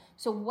there.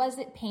 So was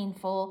it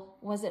painful?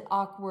 Was it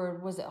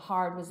awkward? Was it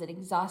hard? Was it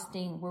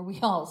exhausting? Were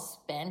we all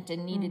spent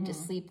and needed to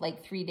sleep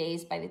like 3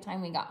 days by the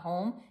time we got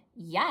home?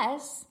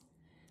 Yes.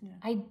 Yeah.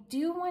 I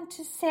do want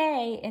to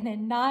say in a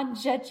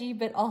non-judgy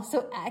but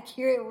also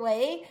accurate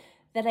way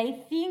that I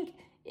think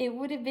it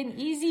would have been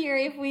easier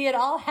if we had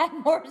all had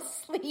more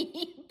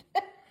sleep.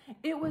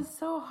 It was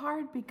so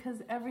hard because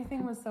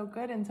everything was so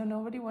good, and so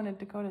nobody wanted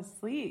to go to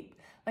sleep.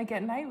 Like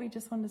at night, we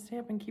just wanted to stay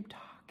up and keep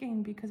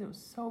talking because it was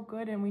so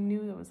good, and we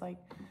knew it was like,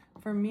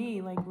 for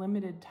me, like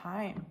limited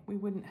time. We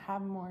wouldn't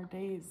have more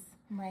days.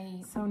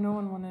 Right. So no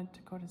one wanted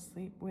to go to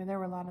sleep. There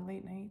were a lot of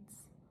late nights.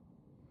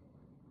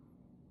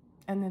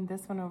 And then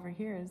this one over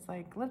here is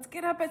like, let's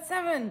get up at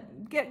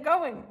 7, get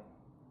going.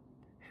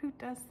 Who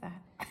does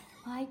that?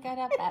 Well, I got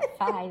up at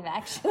 5,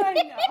 actually. I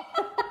know.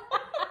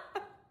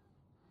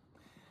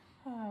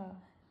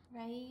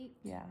 Right?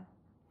 Yeah.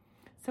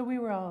 So we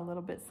were all a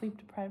little bit sleep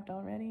deprived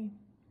already.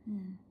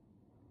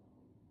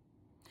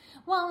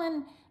 Well,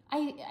 and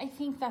I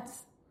think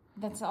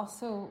that's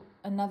also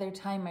another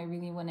time I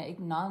really want to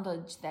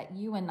acknowledge that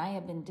you and I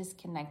have been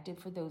disconnected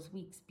for those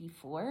weeks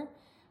before,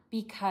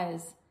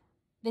 because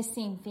the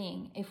same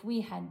thing, if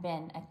we had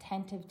been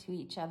attentive to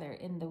each other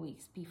in the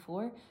weeks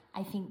before,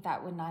 I think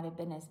that would not have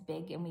been as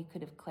big and we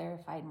could have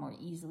clarified more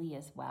easily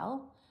as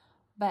well.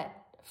 But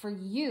for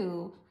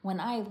you, when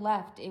I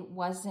left, it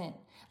wasn't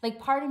like,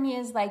 part of me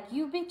is like,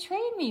 you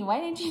betrayed me. Why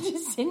didn't you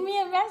just send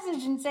me a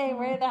message and say,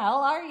 where the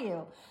hell are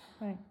you?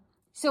 Right.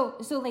 So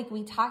like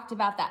we talked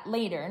about that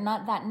later,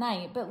 not that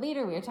night, but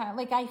later we were talking,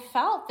 like I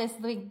felt this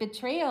like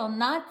betrayal,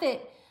 not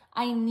that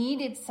I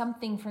needed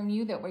something from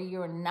you that where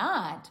you're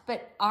not,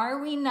 but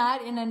are we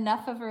not in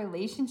enough of a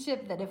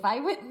relationship that if I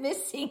went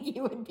missing,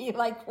 you would be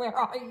like, where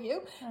are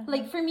you?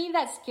 Like for me,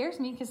 that scares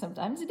me because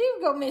sometimes I do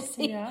go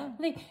missing. Yeah.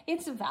 Like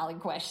it's a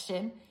valid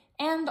question.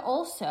 And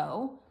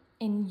also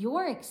in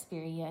your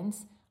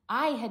experience,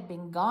 I had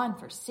been gone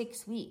for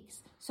 6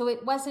 weeks. So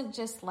it wasn't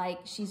just like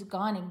she's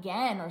gone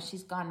again or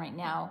she's gone right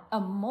now.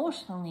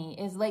 Emotionally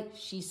is like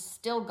she's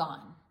still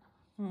gone.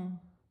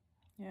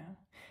 Yeah.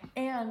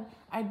 And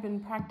I'd been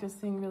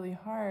practicing really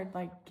hard,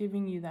 like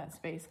giving you that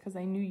space because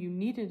I knew you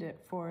needed it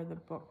for the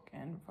book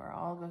and for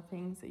all the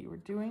things that you were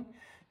doing.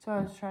 So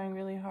I was trying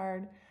really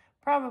hard,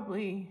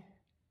 probably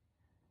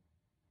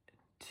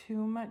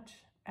too much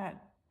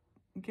at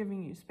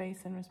giving you space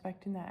and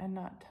respecting that and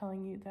not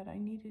telling you that I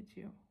needed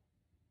you.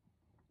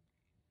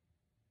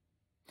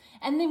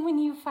 And then when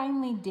you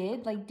finally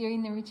did, like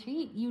during the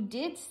retreat, you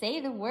did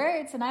say the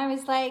words and I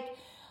was like,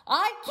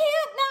 I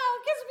can't now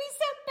because we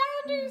set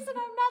boundaries and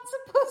I'm not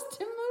supposed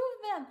to move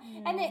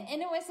them. Yeah.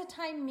 And it was a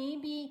time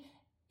maybe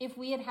if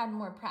we had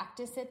more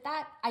practice at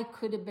that, I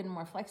could have been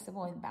more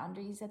flexible in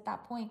boundaries at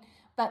that point.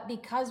 But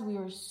because we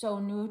were so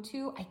new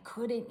to, I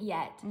couldn't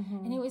yet.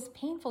 And it was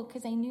painful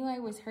because I knew I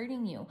was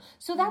hurting you.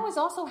 So that was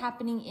also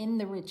happening in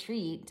the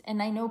retreat.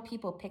 And I know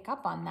people pick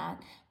up on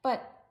that.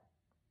 But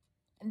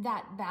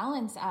that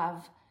balance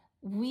of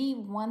we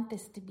want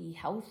this to be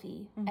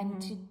healthy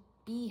and to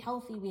be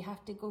healthy, we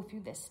have to go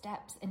through the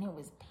steps. And it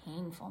was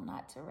painful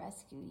not to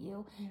rescue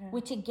you,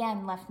 which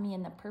again left me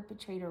in the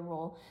perpetrator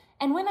role.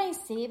 And when I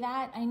say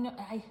that, I know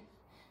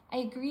I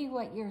agree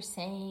what you're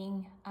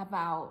saying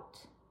about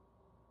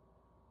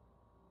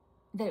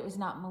that it was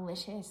not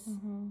malicious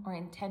or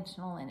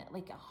intentional in it,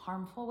 like a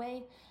harmful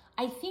way.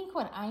 I think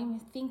what I'm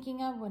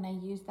thinking of when I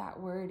use that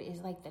word is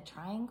like the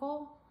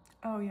triangle.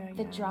 Oh, yeah.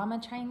 The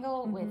drama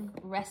triangle with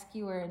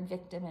rescuer and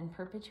victim and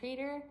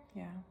perpetrator.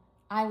 Yeah.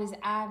 I was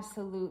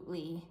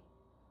absolutely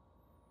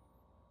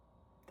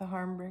the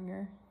harm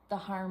bringer.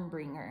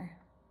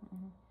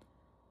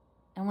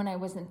 And when I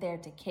wasn't there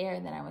to care,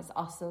 then I was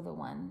also the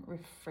one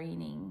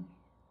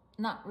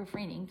not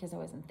refraining because I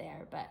wasn't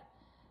there, but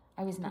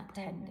I was not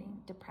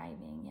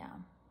depriving. Yeah.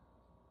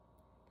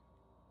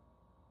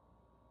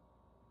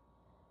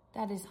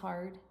 That is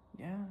hard.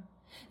 Yeah.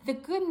 The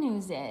good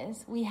news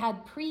is we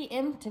had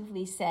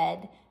preemptively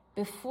said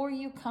before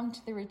you come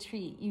to the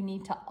retreat, you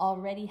need to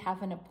already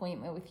have an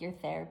appointment with your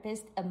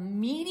therapist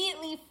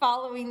immediately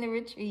following the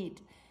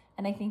retreat.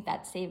 And I think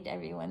that saved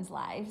everyone's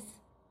lives.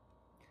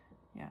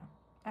 Yeah.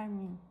 I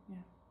mean, yeah.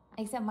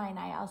 Except mine,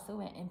 I also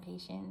went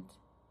inpatient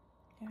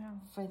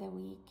for the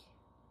week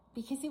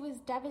because it was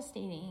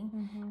devastating.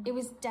 Mm-hmm. It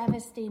was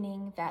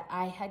devastating that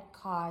I had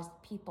caused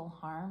people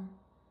harm.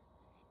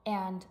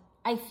 And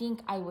I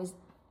think I was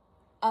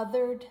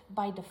othered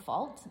by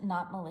default,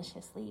 not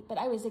maliciously, but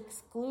I was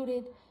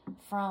excluded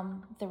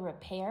from the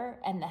repair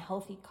and the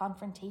healthy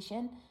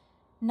confrontation,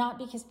 not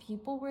because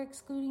people were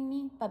excluding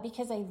me, but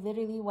because I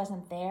literally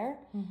wasn't there.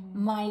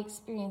 Mm-hmm. My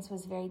experience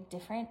was very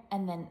different,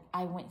 and then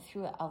I went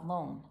through it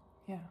alone.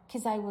 Yeah.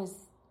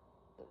 Because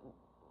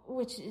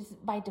which is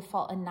by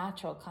default a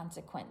natural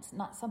consequence,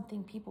 not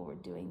something people were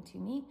doing to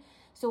me.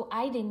 So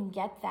I didn't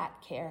get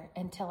that care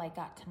until I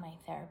got to my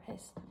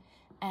therapist,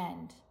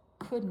 and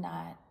could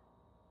not.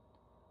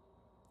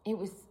 It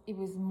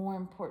was more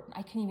important.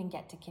 I couldn't even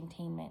get to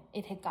containment.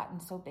 It had gotten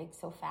so big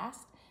so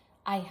fast.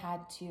 I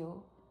had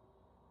to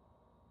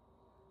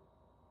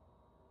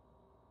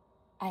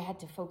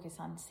focus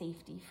on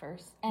safety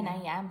first. And I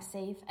am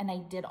safe, and I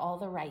did all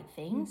the right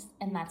things,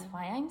 and that's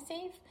why I'm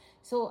safe.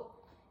 So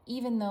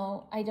even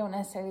though I don't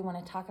necessarily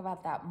want to talk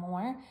about that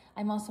more,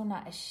 I'm also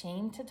not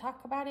ashamed to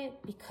talk about it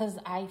because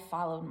I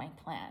followed my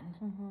plan.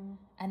 Mm-hmm.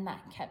 And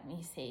that kept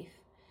me safe.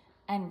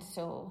 And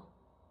so,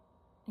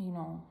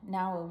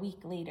 now a week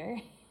later,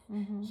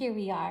 here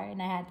we are,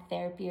 and I had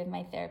therapy with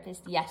my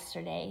therapist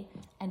yesterday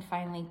and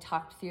finally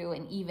talked through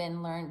and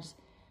even learned,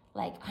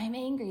 like, I'm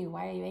angry.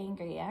 Why are you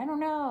angry? I don't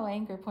know.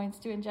 Anger points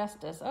to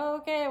injustice. Oh,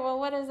 okay, well,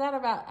 what is that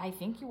about? I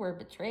think you were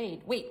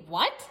betrayed. Wait,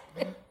 what?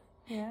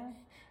 Yeah.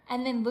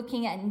 And then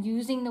looking at and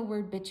using the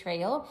word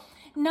betrayal,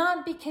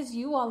 not because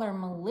you all are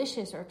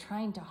malicious or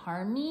trying to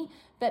harm me,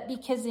 but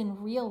because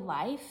in real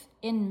life,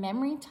 in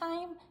memory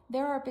time,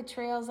 there are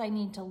betrayals I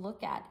need to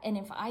look at. And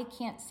if I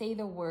can't say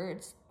the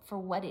words for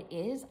what it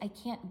is, I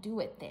can't do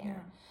it there.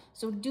 Yeah.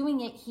 So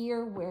doing it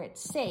here where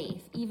it's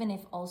safe, even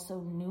if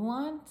also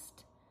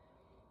nuanced,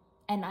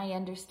 and I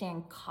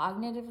understand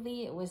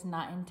cognitively it was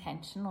not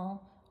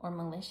intentional or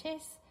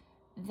malicious,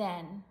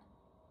 then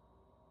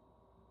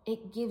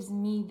it gives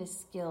me the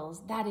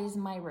skills. That is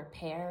my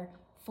repair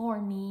for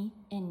me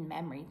in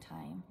memory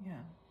time. Yeah.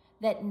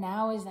 That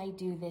now as I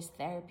do this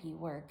therapy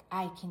work,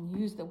 I can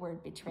use the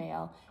word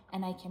betrayal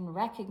and I can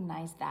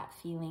recognize that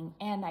feeling,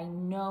 and I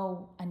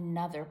know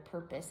another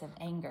purpose of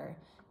anger,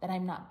 that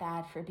I'm not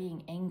bad for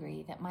being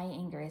angry, that my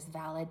anger is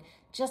valid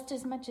just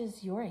as much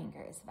as your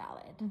anger is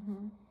valid.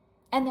 Mm-hmm.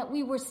 And that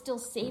we were still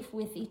safe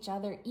with each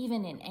other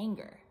even in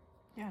anger.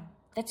 Yeah.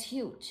 That's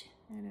huge.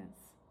 It is.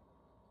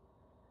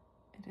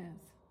 It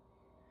is.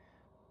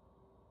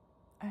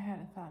 I had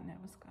a thought and it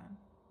was gone.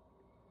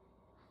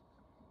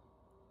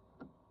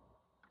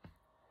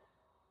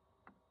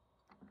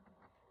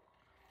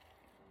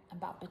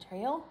 About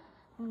betrayal?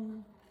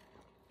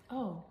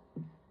 Oh,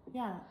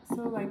 yeah.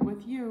 So like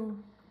with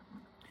you,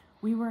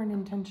 we weren't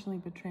intentionally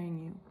betraying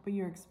you, but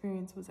your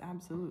experience was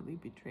absolutely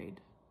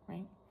betrayed,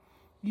 right?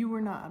 You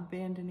were not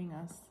abandoning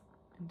us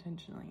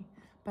intentionally,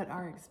 but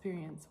our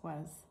experience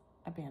was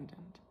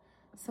abandoned.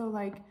 So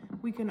like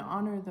we can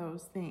honor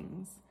those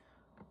things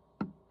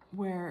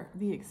where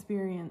the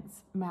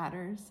experience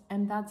matters.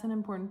 And that's an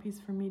important piece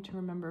for me to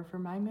remember for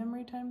my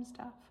memory time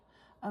stuff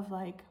of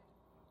like,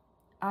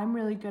 I'm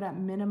really good at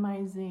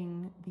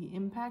minimizing the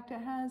impact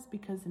it has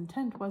because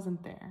intent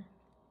wasn't there.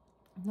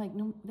 Like,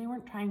 no, they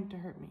weren't trying to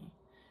hurt me.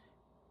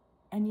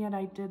 And yet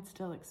I did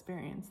still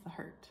experience the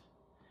hurt.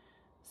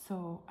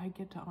 So I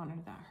get to honor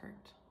that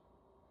hurt.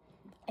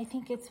 I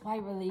think it's why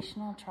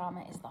relational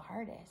trauma is the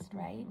hardest,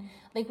 right? Mm-hmm.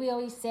 Like we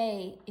always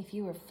say, if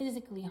you were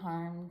physically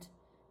harmed,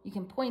 you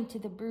can point to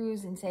the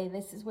bruise and say,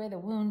 this is where the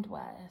wound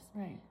was.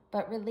 Right.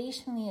 But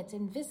relationally, it's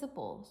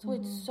invisible. So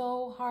it's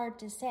so hard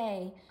to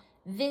say,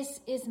 this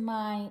is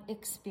my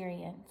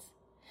experience.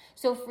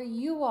 So for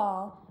you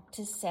all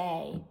to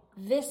say,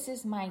 this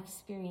is my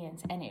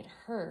experience and it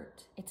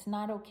hurt, it's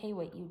not okay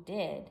what you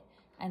did.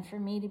 And for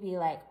me to be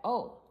like,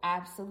 oh,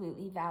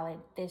 absolutely valid.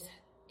 This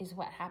is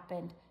what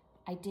happened.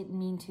 I didn't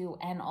mean to.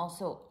 And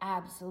also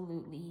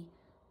absolutely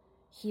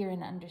hear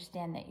and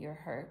understand that you're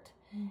hurt.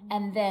 Mm-hmm.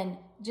 And then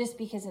just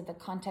because of the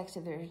context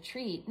of the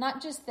retreat,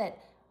 not just that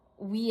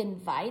we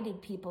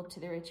invited people to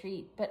the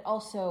retreat, but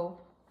also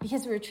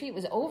because the retreat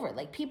was over,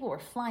 like people were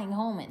flying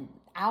home in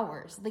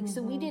hours. Like,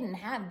 so we didn't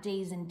have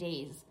days and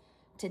days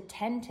to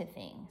tend to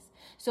things.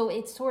 So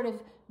it's sort of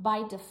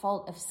by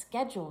default of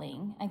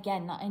scheduling,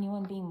 again, not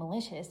anyone being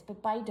malicious,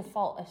 but by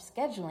default of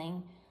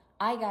scheduling,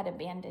 I got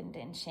abandoned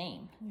in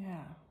shame.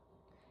 Yeah,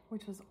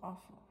 which was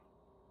awful.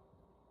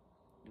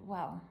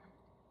 Well,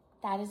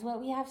 that is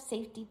what we have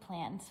safety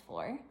plans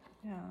for.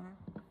 Yeah.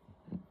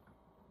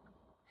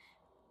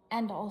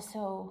 And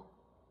also,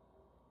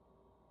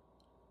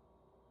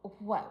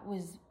 what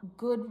was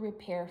good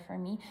repair for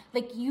me.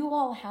 Like you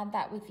all had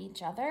that with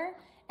each other,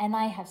 and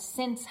I have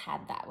since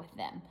had that with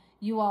them.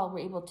 You all were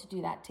able to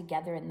do that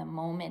together in the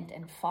moment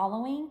and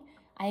following.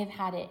 I have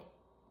had it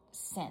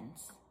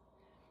since.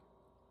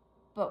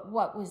 But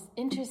what was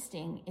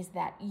interesting is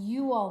that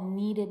you all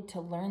needed to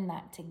learn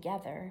that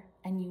together,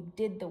 and you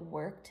did the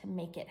work to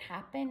make it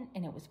happen,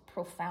 and it was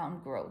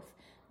profound growth.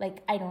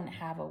 Like, I don't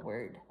have a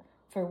word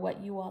for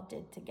what you all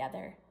did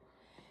together.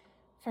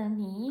 For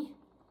me,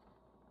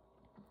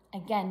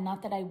 again,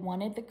 not that I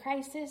wanted the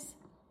crisis,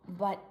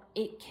 but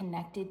it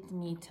connected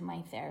me to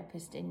my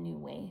therapist in new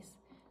ways,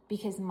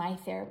 because my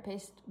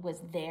therapist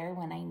was there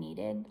when I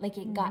needed. Like,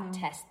 it got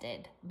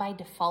tested. By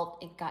default,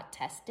 it got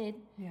tested.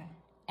 Yeah.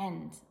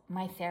 And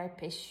my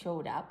therapist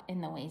showed up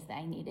in the ways that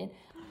I needed.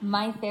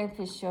 My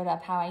therapist showed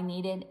up how I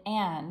needed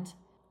and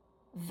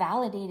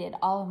validated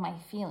all of my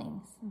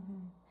feelings.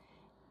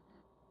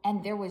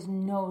 And there was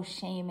no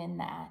shame in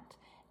that.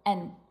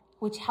 And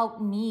which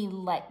helped me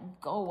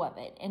let go of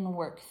it and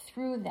work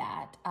through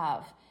that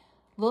of,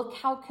 look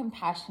how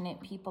compassionate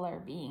people are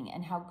being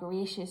and how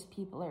gracious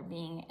people are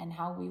being and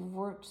how we've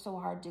worked so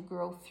hard to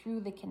grow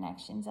through the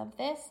connections of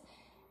this.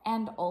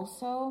 And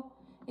also,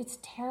 it's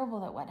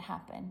terrible that what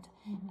happened.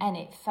 And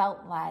it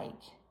felt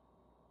like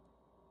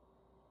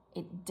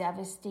it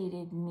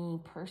devastated me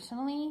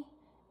personally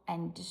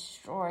and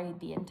destroyed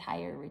the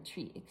entire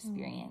retreat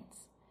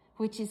experience,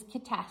 which is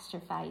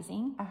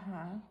catastrophizing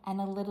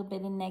and a little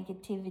bit of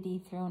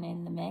negativity thrown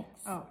in the mix.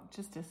 Oh,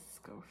 just a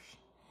skosh.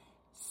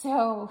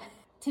 So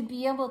to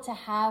be able to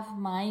have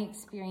my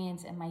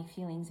experience and my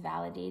feelings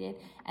validated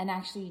and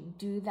actually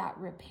do that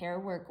repair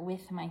work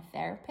with my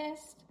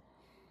therapist,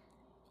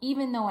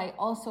 even though I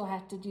also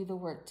have to do the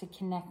work to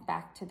connect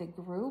back to the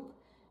group,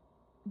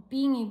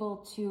 being able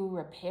to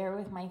repair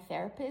with my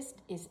therapist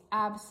is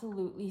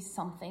absolutely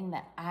something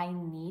that I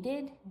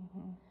needed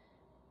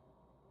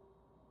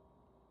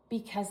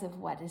because of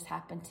what has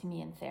happened to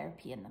me in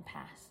therapy in the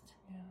past.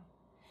 Yeah.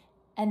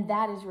 And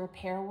that is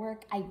repair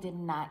work I did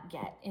not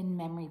get in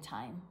memory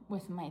time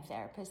with my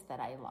therapist that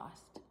I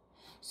lost.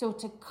 So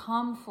to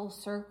come full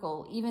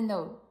circle, even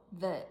though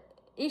the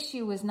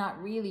issue was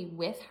not really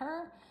with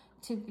her,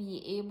 to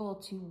be able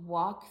to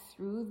walk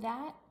through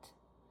that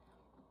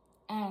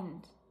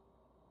and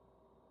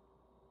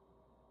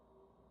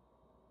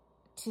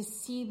to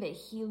see the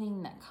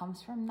healing that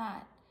comes from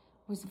that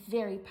was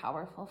very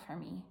powerful for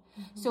me.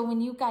 So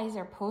when you guys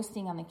are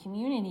posting on the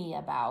community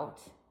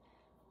about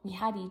we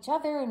had each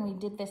other and we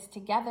did this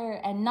together,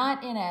 and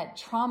not in a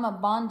trauma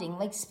bonding,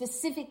 like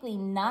specifically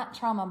not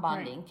trauma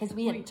bonding, because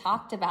we had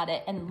talked about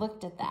it and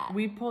looked at that.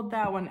 We pulled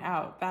that one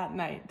out that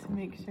night to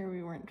make sure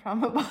we weren't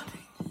trauma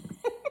bonding.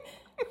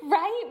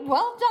 Right?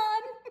 Well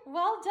done.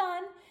 Well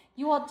done.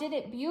 You all did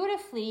it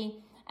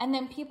beautifully. And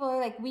then people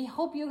are like, we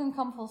hope you can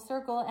come full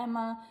circle,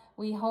 Emma.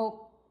 We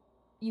hope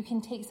you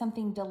can take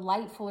something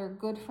delightful or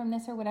good from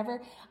this or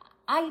whatever.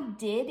 I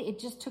did. It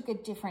just took a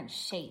different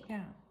shape.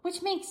 Yeah.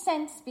 Which makes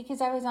sense because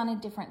I was on a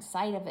different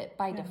side of it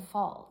by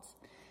default.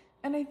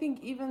 And I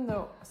think even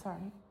though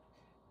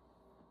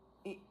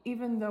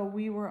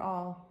we were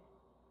all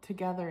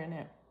together in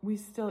it, we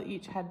still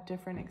each had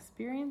different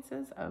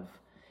experiences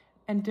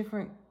and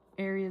different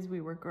areas we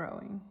were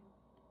growing.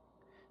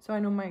 So I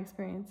know my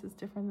experience is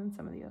different than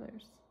some of the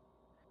others,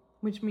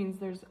 which means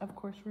there's, of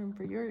course, room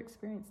for your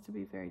experience to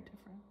be very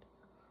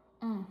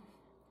different.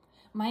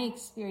 My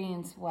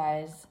experience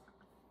was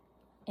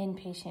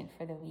inpatient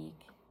for the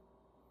week.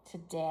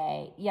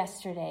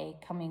 Yesterday,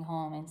 coming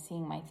home and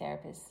seeing my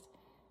therapist,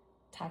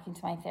 talking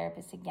to my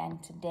therapist again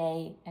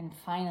today, and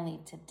finally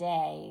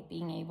today,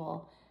 being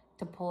able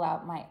to pull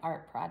out my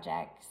art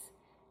projects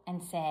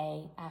and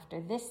say,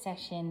 after this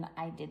session,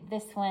 I did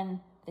this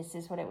one. This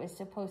is what it was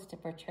supposed to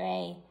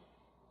portray.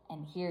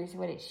 And here's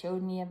what it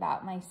showed me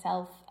about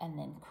myself. And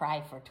then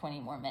cry for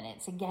 20 more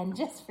minutes again,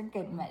 just for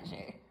good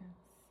measure.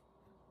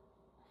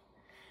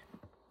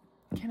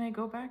 Can I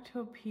go back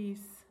to a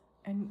piece,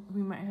 and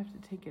we might have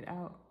to take it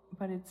out,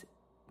 but it's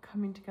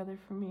coming together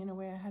for me in a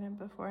way I hadn't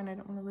before, and I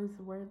don't want to lose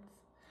the words.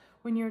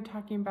 When you were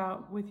talking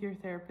about with your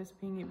therapist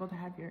being able to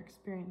have your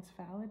experience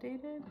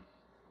validated,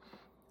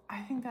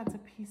 I think that's a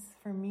piece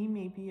for me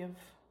maybe of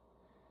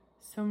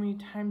so many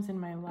times in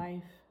my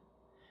life,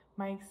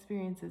 my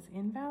experience is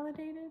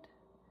invalidated,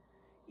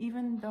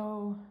 even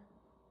though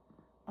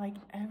like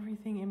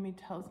everything in me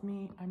tells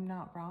me I'm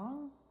not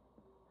wrong,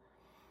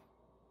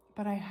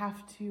 but I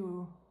have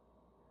to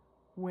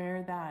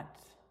wear that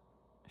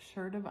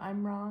shirt of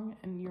I'm wrong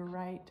and you're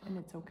right and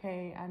it's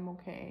okay, I'm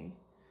okay,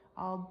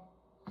 I'll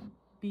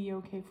be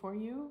okay for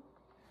you,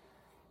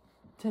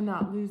 to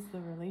not lose the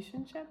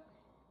relationship.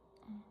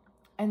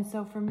 And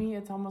so for me,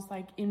 it's almost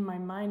like in my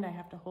mind, I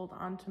have to hold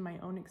on to my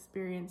own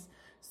experience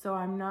so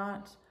I'm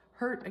not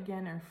hurt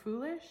again or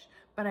foolish,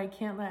 but I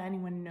can't let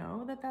anyone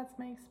know that that's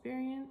my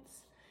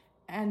experience.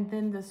 And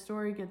then the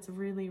story gets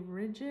really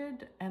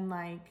rigid and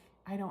like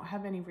I don't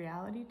have any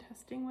reality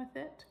testing with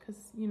it because,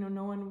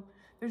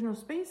 there's no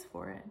space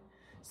for it.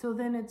 So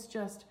then it's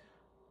just,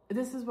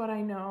 this is what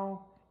I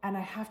know and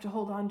I have to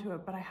hold on to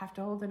it, but I have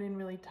to hold it in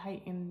really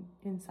tight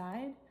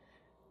inside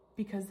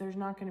because there's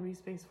not going to be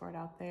space for it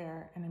out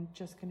there and I'm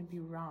just going to be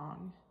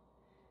wrong.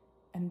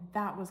 And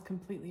that was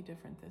completely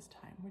different this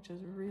time, which has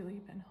really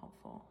been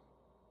helpful.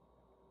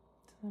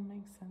 Does that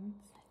make sense?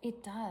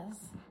 It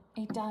does.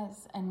 It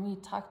does. And we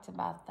talked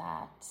about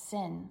that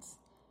since,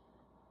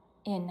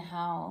 in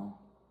how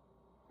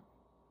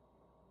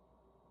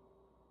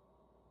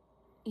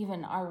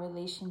even our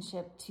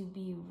relationship, to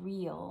be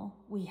real,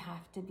 we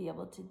have to be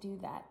able to do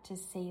that, to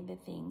say the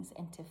things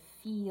and to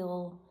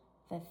feel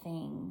the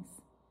things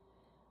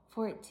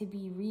for it to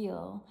be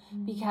real.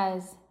 Mm-hmm.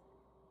 Because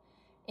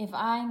if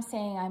I'm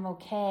saying I'm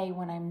okay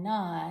when I'm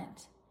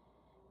not,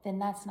 then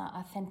that's not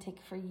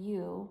authentic for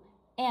you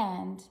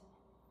and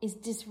is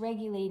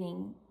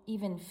dysregulating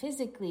even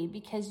physically,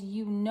 because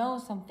you know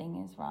something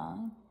is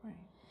wrong. Right.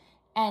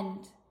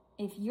 And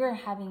if you're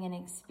having an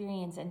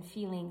experience and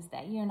feelings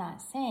that you're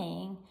not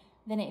saying,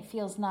 then it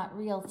feels not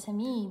real to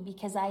me,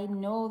 because I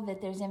know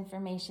that there's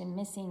information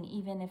missing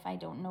even if I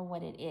don't know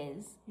what it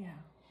is. Yeah.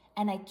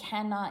 And I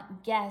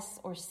cannot guess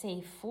or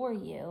say for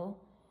you,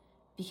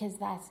 because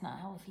that's not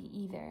healthy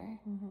either.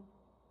 Mm-hmm.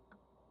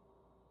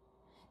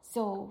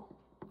 So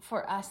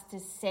for us to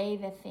say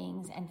the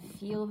things and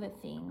feel the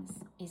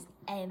things is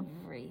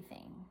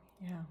everything.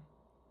 Yeah.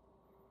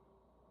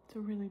 It's a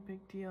really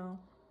big deal.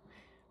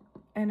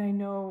 And I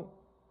know,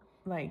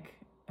 like,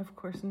 of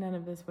course, none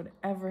of this would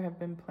ever have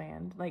been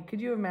planned. Like, could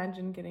you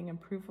imagine getting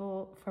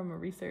approval from a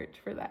research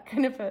for that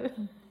kind of a...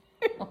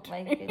 Oh,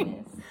 my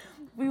goodness.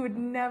 We would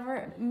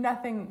never,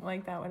 nothing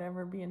like that would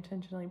ever be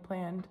intentionally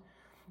planned.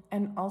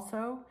 And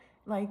also,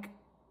 like,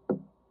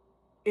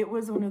 it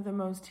was one of the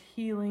most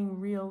healing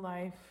real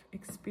life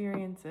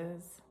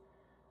experiences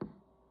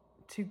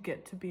to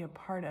get to be a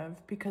part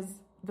of, because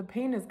the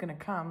pain is going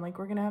to come. Like,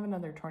 we're going to have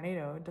another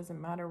tornado. It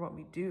doesn't matter what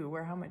we do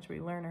or how much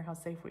we learn or how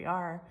safe we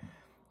are.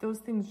 Those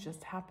things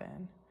just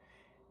happen.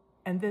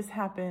 And this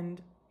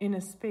happened in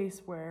a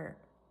space where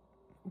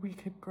we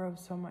could grow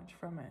so much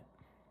from it.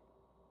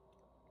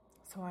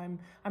 So I'm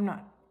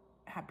not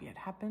happy it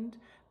happened,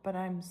 but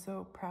I'm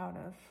so proud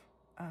of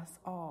us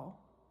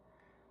all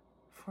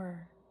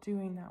for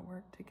doing that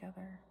work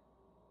together.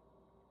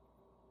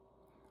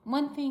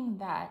 One thing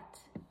that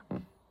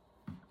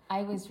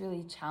I was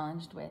really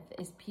challenged with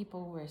is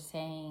people were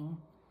saying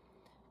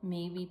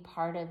maybe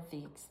part of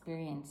the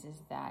experience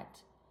is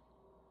that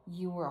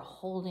you were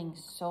holding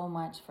so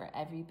much for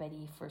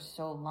everybody for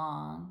so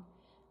long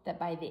that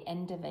by the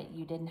end of it,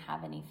 you didn't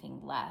have anything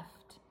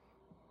left.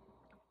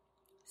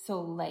 So,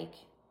 like,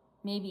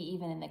 maybe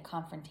even in the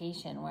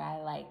confrontation where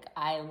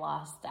I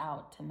lost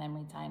out to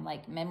memory time,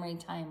 like memory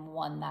time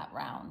won that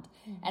round.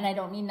 Mm-hmm. And I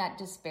don't mean that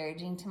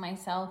disparaging to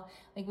myself.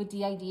 Like with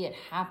DID, it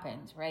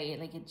happens, right?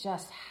 Like it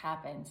just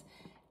happens.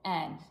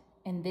 And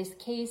in this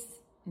case,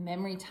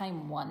 memory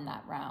time won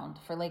that round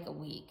for like a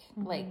week.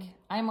 Mm-hmm. Like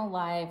I'm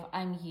alive,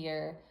 I'm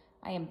here,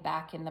 I am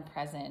back in the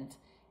present.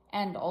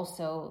 And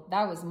also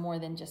that was more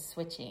than just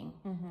switching.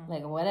 Mm-hmm.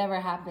 Like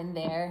whatever happened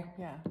there,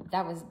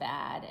 that was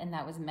bad. And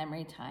that was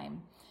memory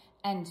time.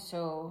 And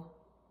so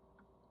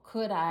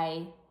could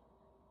I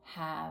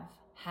have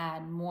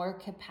had more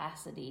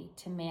capacity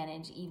to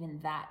manage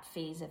even that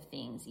phase of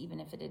things, even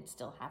if it had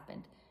still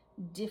happened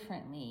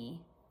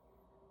differently,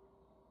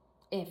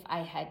 if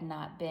I had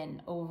not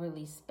been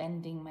overly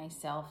spending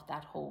myself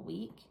that whole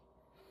week?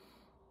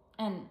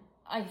 And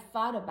I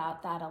thought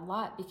about that a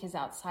lot, because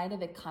outside of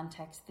the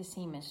context, the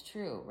same is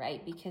true,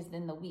 right? Because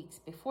then the weeks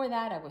before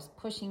that, I was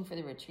pushing for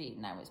the retreat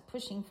and I was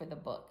pushing for the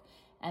book.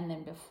 And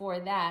then before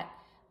that,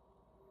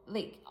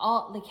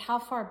 how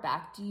far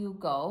back do you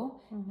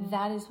go? Mm-hmm.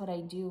 That is what I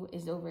do,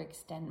 is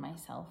overextend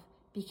myself,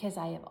 because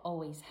I have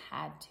always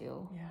had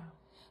to. Yeah.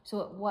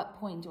 So at what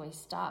point do I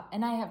stop?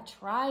 And I have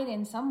tried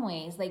in some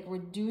ways, like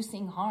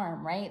reducing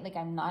harm, right? Like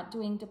I'm not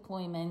doing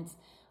deployments.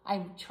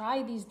 I've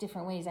tried these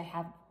different ways. I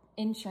have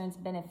insurance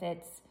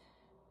benefits,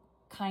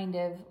 kind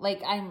of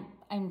like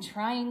I'm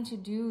trying to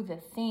do the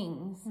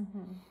things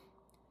mm-hmm.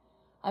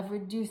 of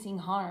reducing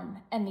harm,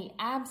 and the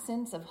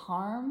absence of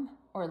harm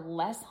or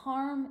less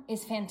harm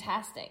is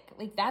fantastic.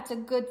 Like that's a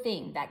good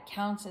thing. That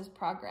counts as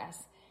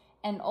progress.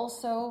 And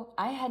also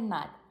I had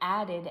not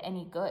added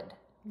any good.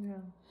 Yeah.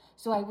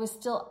 So I was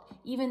still,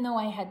 even though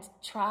I had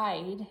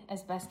tried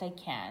as best I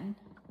can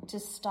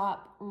to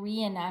stop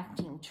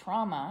reenacting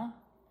trauma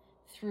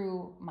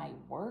through my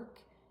work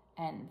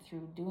and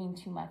through doing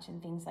too much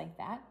and things like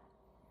that,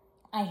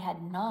 I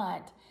had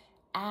not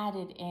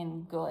added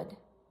in good.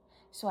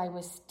 So I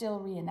was still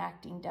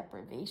reenacting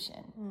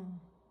deprivation. Mm.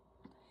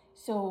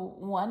 So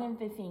one of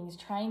the things,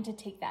 trying to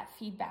take that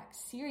feedback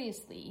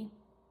seriously,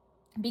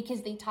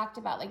 because they talked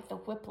about like the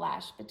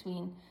whiplash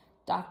between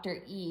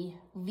Dr. E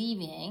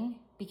leaving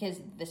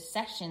because the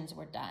sessions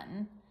were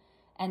done,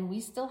 and we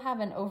still have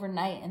an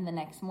overnight and the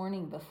next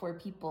morning before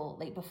people,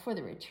 like before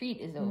the retreat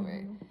is over.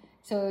 Mm-hmm.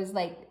 So it was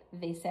like,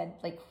 they said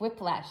like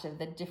whiplash of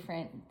the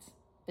difference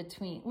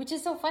between, which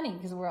is so funny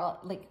because we're all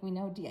like, we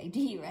know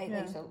DID, right? Yeah.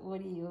 Like, so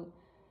what do you,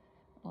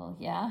 well,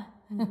 yeah.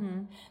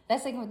 Mm-hmm.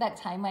 That's like that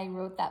time I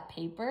wrote that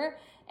paper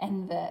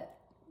and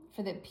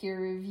for the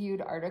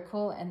peer-reviewed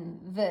article, and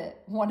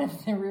one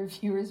of the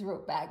reviewers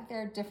wrote back,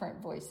 there are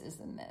different voices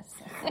in this.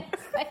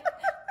 Like,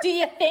 do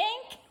you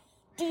think?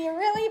 Do you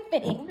really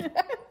think? It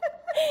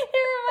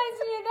reminds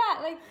me of that.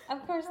 like,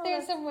 of course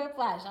there's some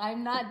whiplash.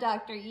 I'm not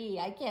Dr. E.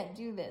 I can't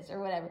do this or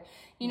whatever,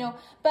 you know,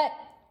 but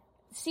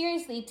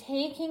seriously,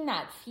 taking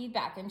that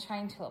feedback and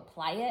trying to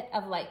apply it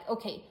of like,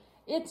 okay,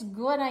 it's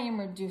good I am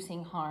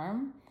reducing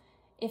harm.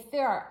 If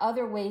there are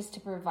other ways to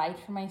provide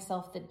for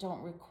myself that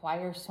don't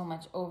require so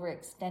much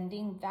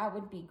overextending, that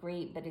would be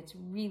great, but it's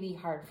really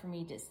hard for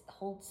me to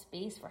hold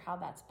space for how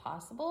that's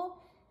possible.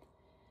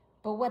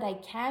 But what I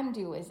can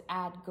do is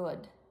add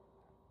good.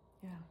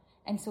 Yeah.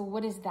 And so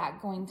what is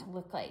that going to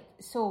look like?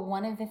 So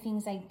one of the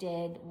things I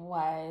did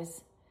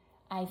was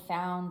I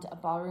found a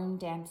ballroom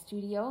dance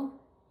studio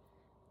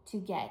to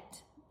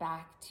get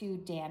back to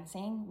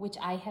dancing, which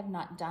I have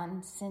not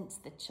done since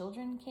the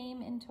children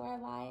came into our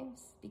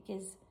lives,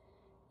 because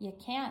you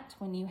can't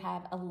when you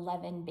have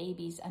 11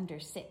 babies under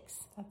 6.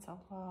 That's a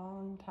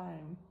long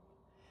time.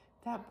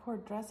 That poor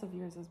dress of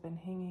yours has been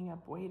hanging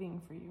up waiting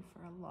for you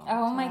for a long time.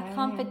 Oh, my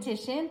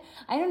competition.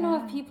 I don't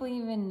know if people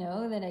even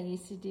know that I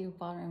used to do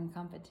ballroom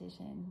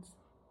competitions.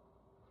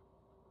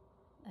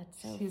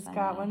 That's so She's funny.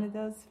 got one of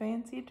those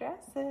fancy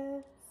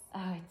dresses.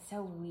 Oh, it's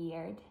so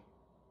weird.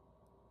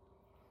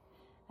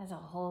 That's a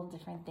whole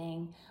different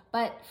thing.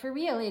 But for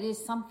real, it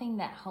is something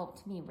that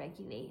helped me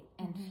regulate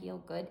and feel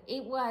good.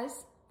 It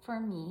was, for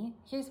me,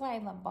 here's why I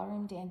love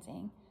ballroom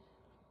dancing.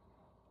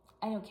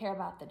 I don't care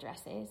about the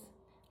dresses.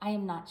 I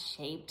am not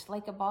shaped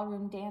like a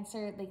ballroom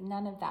dancer. Like,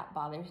 none of that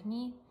bothers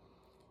me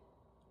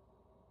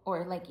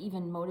or like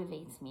even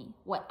motivates me.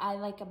 What I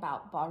like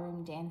about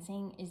ballroom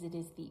dancing is it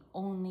is the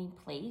only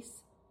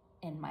place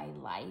in my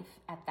life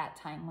at that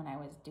time when I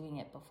was doing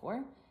it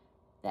before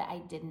that I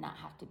did not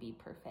have to be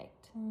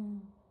perfect.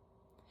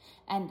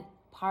 And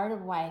part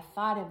of why I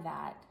thought of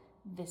that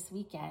this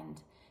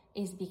weekend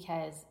is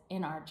because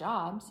in our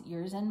jobs,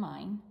 yours and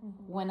mine,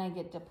 when I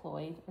get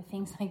deployed or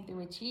things like the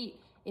retreat,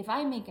 if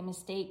I make a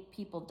mistake,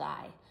 people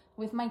die.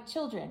 With my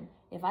children,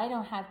 if I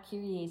don't have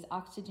Kyrie's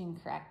oxygen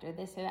correct or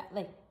this or that,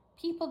 like,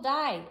 people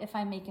die if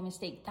I make a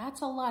mistake.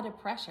 That's a lot of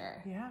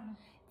pressure. Yeah.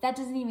 That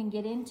doesn't even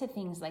get into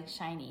things like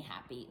shiny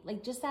happy.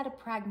 Like, just at a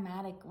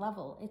pragmatic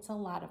level, it's a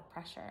lot of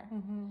pressure.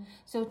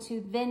 So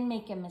to then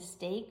make a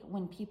mistake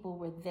when people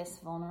were this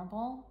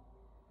vulnerable,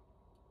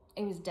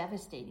 it was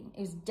devastating.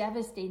 It was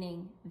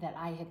devastating that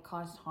I had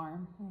caused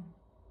harm.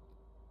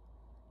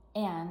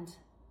 And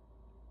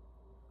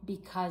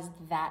because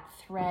that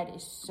thread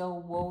is so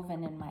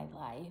woven in my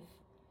life,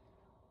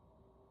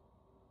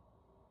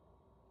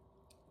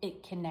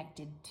 it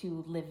connected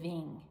to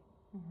living,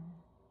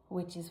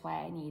 which is why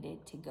I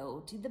needed to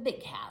go to the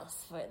big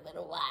house for a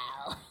little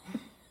while.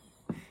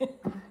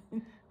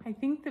 I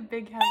think the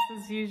big house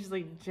is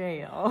usually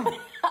jail.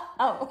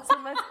 Oh. So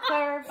let's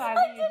clarify.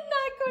 I did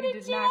not go to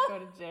did jail. not go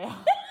to jail.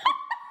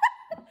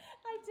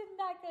 I did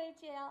not go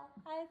to jail.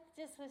 I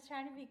just was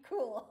trying to be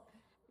cool.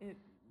 It's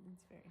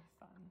very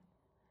fun.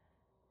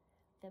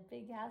 The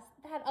big house.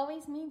 That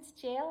always means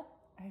jail.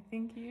 I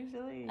think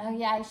usually. Oh,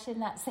 yeah, I should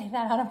not say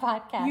that on a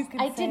podcast. You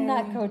could I did say-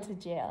 not go to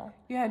jail.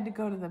 You had to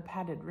go to the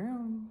padded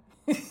room.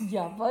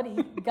 Yeah,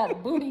 buddy. Got a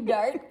booty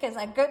dart because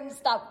I couldn't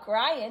stop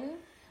crying.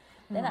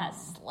 Then I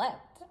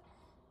slept.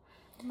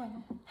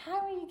 Well,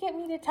 How will you get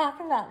me to talk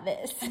about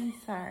this? I'm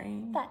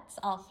sorry. That's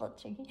awful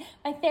tricky.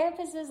 My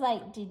therapist was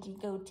like, did you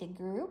go to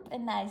group?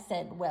 And I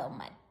said, well,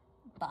 my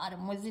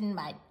bottom was in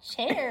my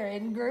chair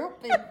in group.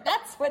 If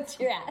that's what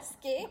you're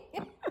asking.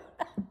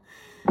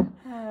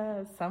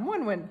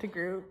 Someone went to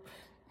group.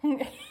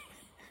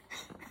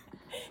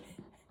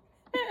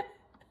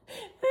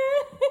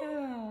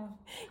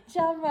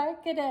 John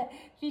Mark gonna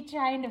be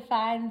trying to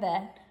find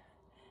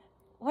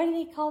what are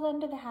they called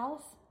under the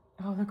house?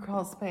 Oh, the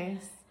crawl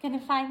space Gonna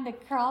find the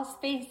crawl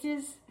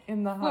spaces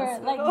in the for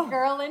hospital. like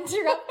Girl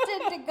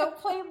Interrupted to go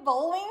play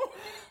bowling.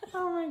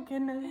 Oh my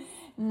goodness.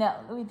 No,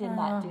 we did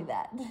not do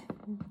that.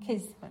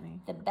 Because Funny.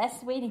 the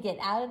best way to get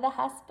out of the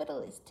hospital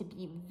is to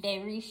be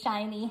very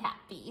shiny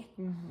happy.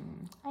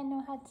 I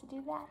know how to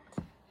do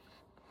that.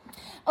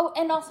 Oh,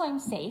 and also I'm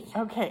safe.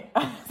 Okay,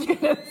 I was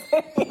gonna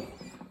say,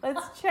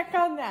 let's check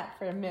on that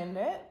for a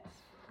minute.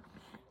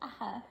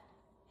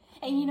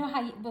 And you know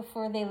how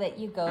before they let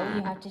you go,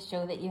 you have to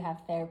show that you have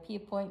therapy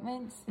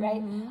appointments,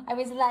 right? I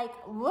was like,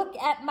 look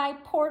at my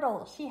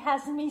portal. She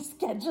has me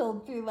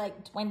scheduled through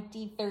like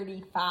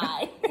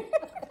 2035.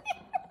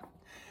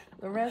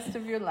 The rest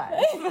of your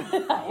life.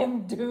 I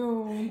am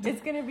doomed.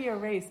 It's gonna be a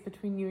race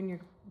between you and your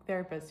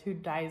therapist who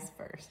dies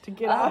first to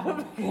get out Oh,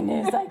 of.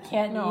 goodness, I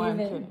can't No, I'm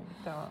even. kidding.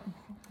 Don't.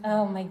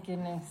 Oh, my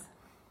goodness.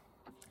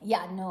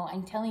 Yeah, no,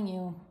 I'm telling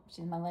you,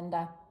 she's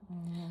Melinda.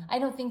 I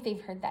don't think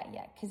they've heard that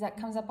yet because that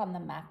comes up on the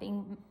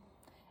mapping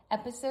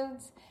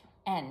episodes,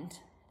 and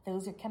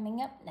those are coming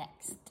up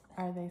next.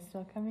 Are they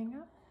still coming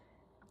up?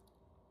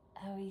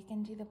 Oh, you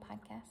can do the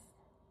podcast?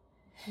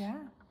 Yeah.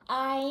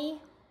 I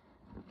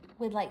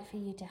would like for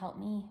you to help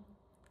me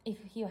if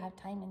you have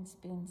time and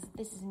spoons.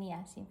 This is me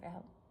asking for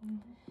help.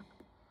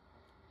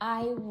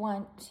 I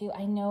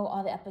know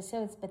all the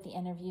episodes, but the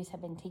interviews have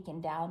been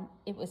taken down.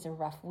 It was a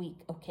rough week,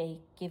 okay?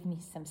 Give me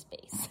some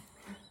space.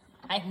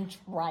 I'm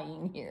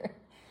trying here.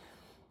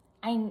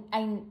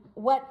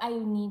 What I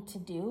need to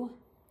do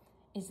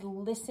is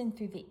listen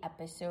through the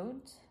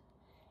episodes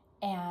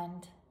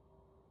and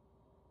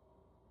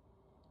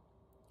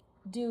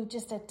do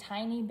just a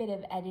tiny bit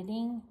of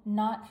editing,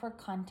 not for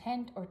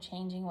content or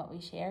changing what we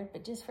shared,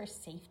 but just for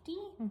safety.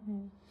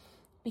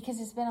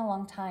 Because it's been a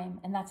long time,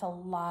 and that's a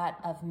lot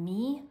of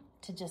me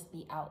to just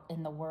be out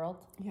in the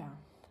world. Yeah.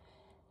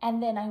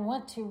 And then I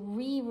want to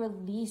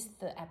re-release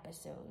the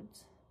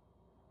episodes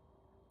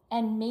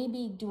and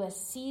maybe do a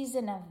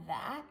season of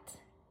that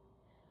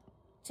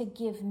to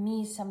give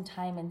me some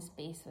time and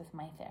space with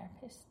my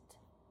therapist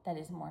that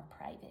is more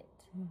private.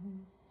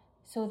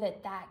 So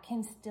that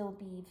can still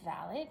be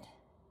valid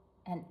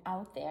and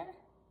out there.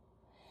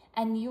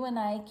 And you and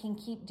I can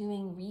keep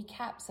doing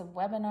recaps of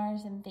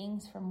webinars and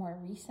things for more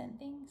recent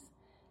things.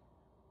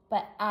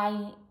 But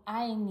I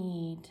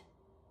need,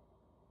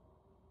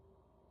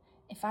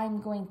 if I'm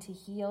going to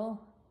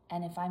heal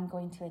and if I'm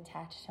going to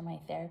attach to my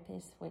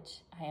therapist,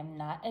 which I am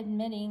not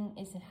admitting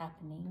is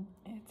happening.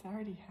 It's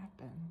already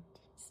happened.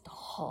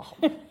 Stop.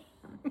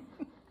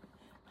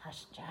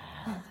 Hush,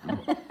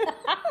 child.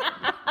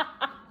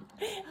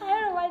 I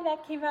don't know why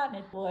that came out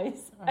in a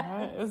voice.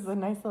 It was a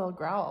nice little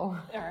growl.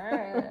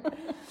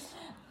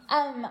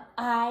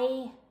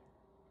 I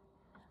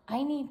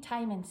need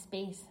time and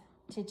space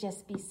to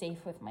just be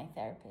safe with my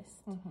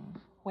therapist,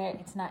 where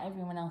it's not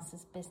everyone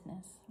else's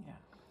business. Yeah.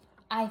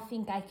 I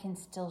think I can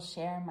still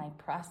share my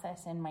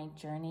process and my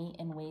journey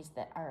in ways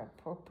that are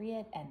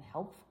appropriate and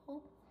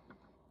helpful,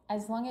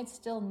 as long as it's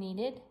still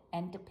needed.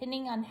 And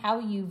depending on how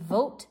you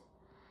vote,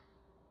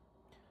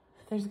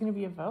 there's going to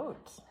be a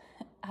vote.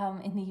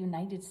 In the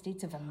United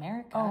States of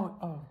America.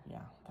 Oh, yeah,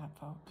 that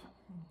vote.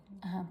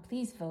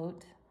 Please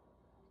vote.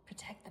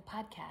 Protect the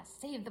podcast.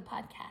 Save the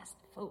podcast.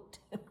 Vote.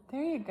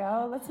 There you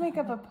go. Let's make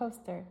up a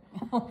poster.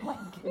 Oh my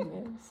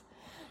goodness.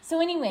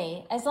 So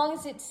anyway, as long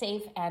as it's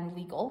safe and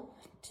legal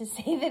to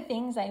say the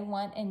things I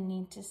want and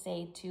need to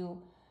say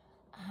to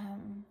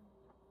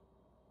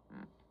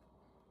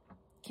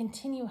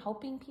continue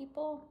helping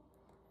people,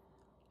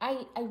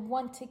 I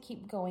want to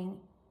keep going.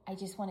 I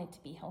just want it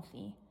to be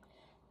healthy.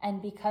 And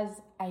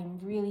because I'm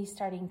really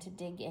starting to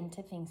dig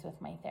into things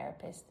with my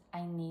therapist,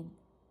 I need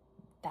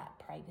that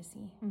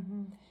privacy.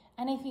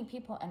 And I think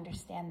people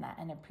understand that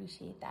and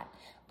appreciate that.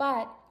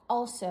 But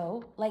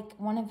also, like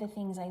one of the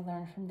things I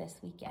learned from this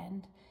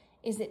weekend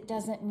is it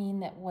doesn't mean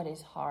that what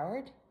is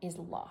hard is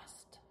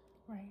lost.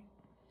 Right.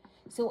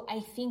 So I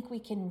think we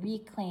can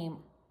reclaim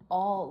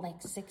all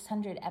like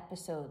 600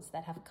 episodes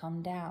that have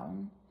come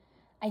down.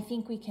 I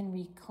think we can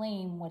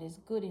reclaim what is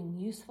good and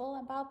useful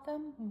about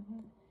them.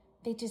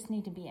 They just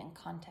need to be in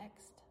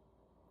context.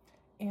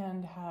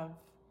 And have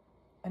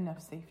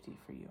enough safety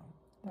for you.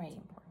 That's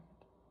important.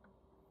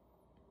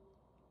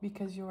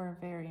 Because you are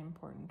very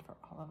important for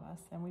all of us,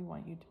 and we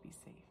want you to be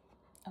safe.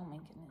 Oh my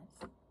goodness.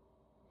 Do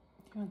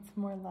you want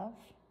some more love?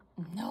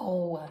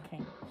 No.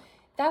 Okay.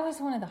 That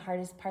was one of the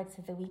hardest parts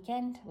of the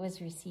weekend,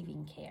 was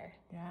receiving care.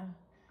 Yeah.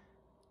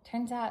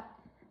 Turns out,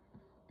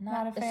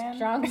 not a the fan?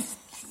 strong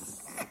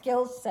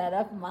skill set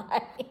of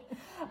mine.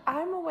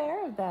 I'm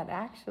aware of that,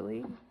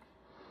 actually.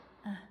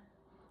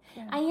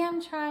 Yeah. I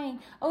am trying.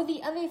 Oh,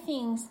 the other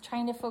things,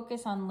 trying to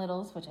focus on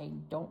littles, which I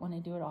don't want to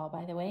do at all,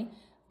 by the way.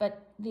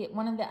 But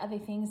one of the other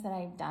things that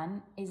I've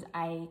done is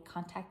I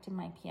contacted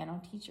my piano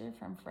teacher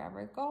from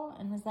forever ago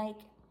and was like,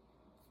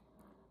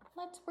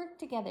 let's work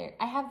together.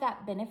 I have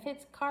that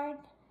benefits card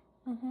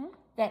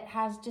that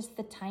has just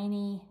the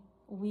tiny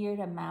weird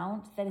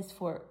amount that is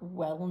for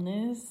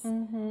wellness.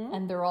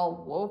 And they're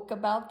all woke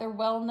about their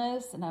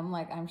wellness. And I'm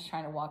like, I'm just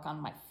trying to walk on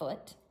my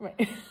foot.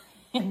 Right.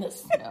 In the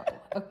snow,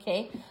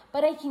 okay?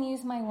 But I can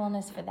use my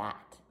wellness for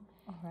that.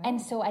 Right.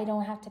 And so I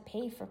don't have to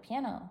pay for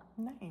piano.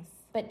 Nice.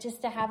 But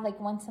just to have like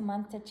once a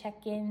month to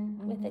check in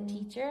with a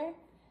teacher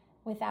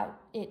without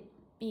it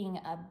being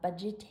a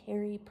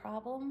budgetary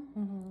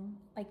problem,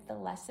 like the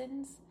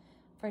lessons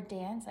for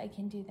dance, I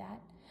can do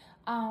that.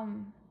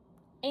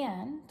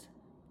 And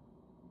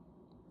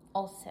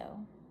also,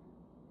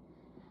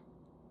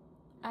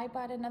 I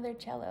bought another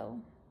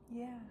cello.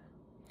 Yeah.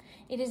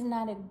 It is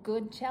not a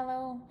good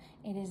cello.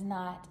 It is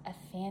not a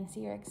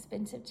fancy or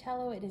expensive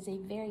cello. It is a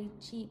very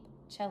cheap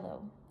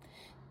cello.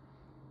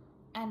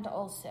 And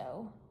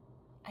also,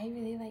 I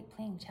really like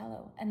playing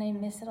cello, and I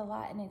miss it a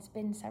lot, and it's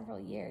been several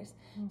years.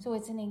 So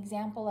it's an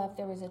example of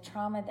there was a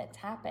trauma that's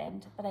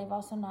happened, but I've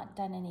also not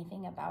done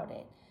anything about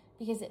it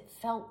because it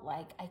felt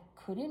like I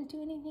couldn't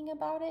do anything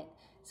about it.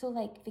 So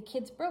like the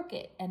kids broke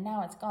it, and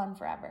now it's gone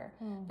forever.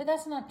 But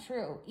that's not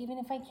true. Even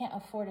if I can't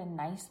afford a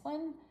nice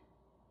one,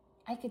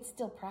 I could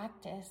still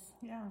practice,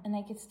 and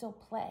I could still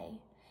play.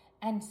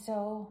 And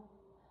so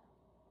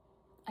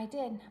I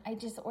did. I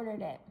just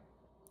ordered it.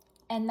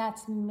 And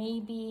that's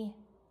maybe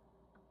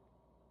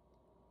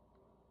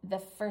the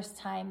first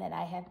time that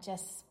I have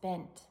just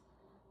spent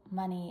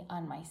money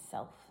on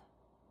myself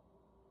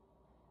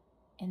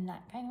in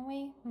that kind of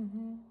way.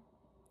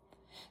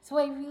 So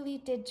I really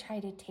did try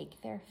to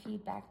take their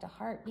feedback to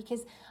heart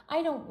because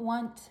I don't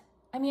want,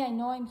 I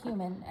know I'm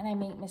human and I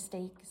make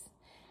mistakes,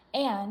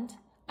 and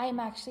I'm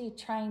actually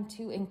trying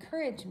to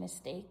encourage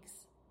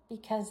mistakes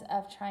because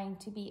of trying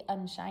to be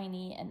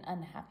unshiny and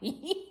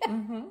unhappy.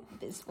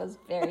 This was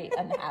very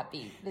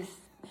unhappy. This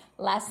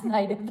last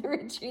night of the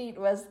retreat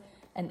was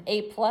an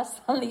A+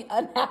 on the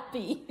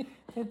unhappy.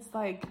 It's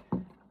like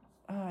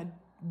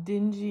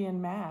Dingy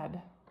and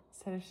Mad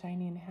instead of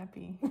shiny and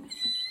happy. Can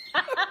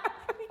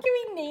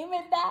we name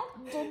it that?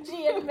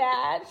 Dingy and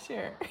Mad?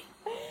 Sure.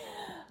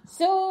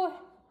 So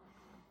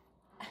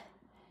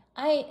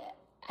I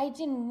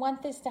didn't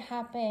want this to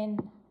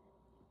happen,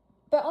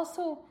 but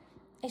also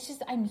it's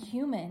just I'm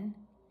human.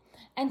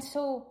 And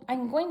so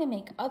I'm going to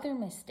make other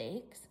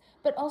mistakes,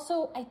 but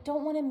also I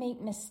don't want to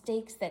make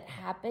mistakes that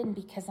happen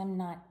because I'm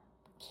not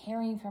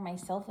caring for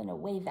myself in a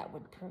way that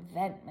would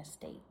prevent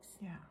mistakes.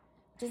 Yeah.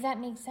 Does that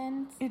make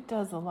sense? It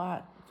does a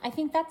lot. I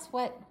think that's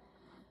what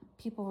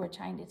people were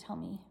trying to tell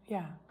me.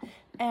 Yeah.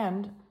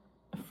 And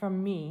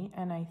from me,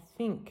 and I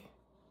think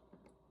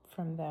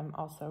from them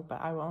also,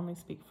 but I will only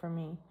speak for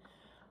me,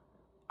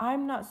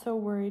 I'm not so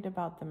worried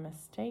about the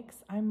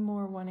mistakes. I'm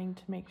more wanting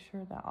to make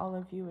sure that all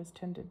of you is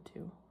tended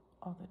to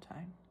all the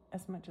time,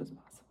 as much as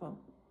possible.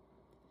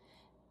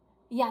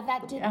 Yeah,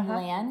 that didn't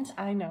land.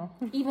 I know.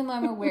 Even though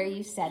I'm aware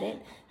you said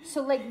it.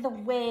 So like the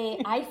way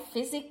I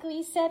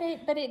physically said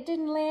it, but it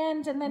didn't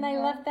land, and then I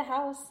left the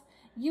house.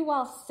 You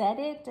all said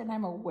it, and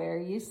I'm aware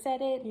you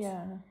said it.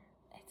 Yeah.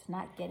 It's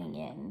not getting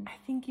in.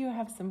 I think you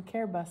have some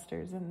care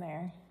busters in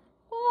there.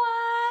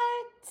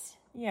 What?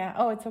 Yeah.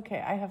 Oh, it's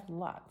okay. I have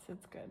lots.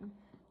 It's good.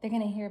 They're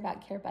going to hear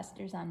about care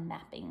busters on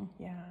mapping.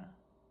 Yeah.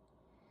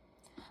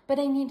 But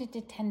I needed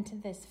to tend to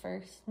this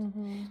first.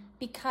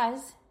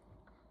 Because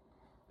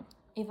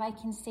if I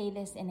can say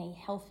this in a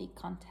healthy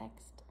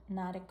context,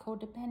 not a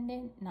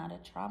codependent, not a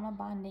trauma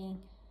bonding,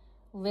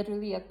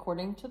 literally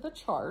according to the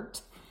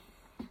chart,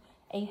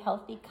 a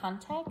healthy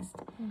context,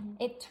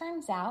 it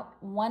turns out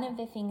one of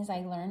the things I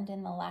learned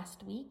in the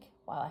last week,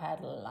 while I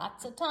had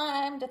lots of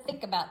time to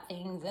think about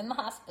things in the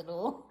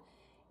hospital,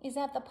 is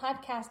that the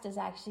podcast is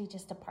actually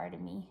just a part of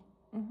me.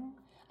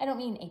 I don't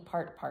mean a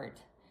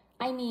part.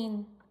 I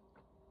mean,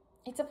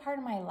 it's a part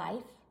of my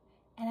life,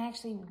 and I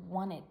actually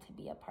want it to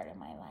be a part of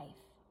my life.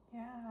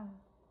 Yeah.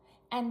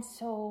 And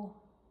so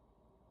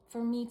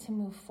for me to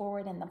move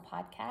forward in the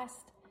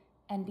podcast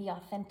and be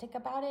authentic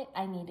about it,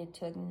 I needed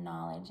to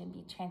acknowledge and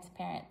be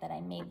transparent that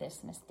I made this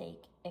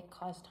mistake. It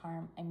caused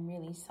harm. I'm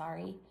really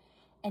sorry.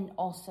 And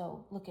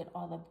also look at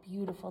all the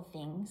beautiful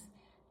things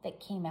that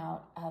came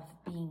out of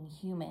being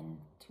human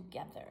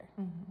together.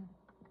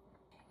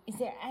 Is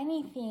there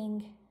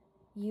anything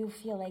you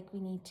feel like we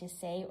need to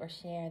say or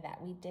share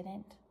that we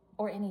didn't?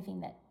 Or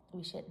anything that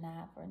we shouldn't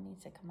have or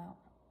needs to come out?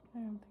 I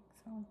don't think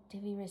so.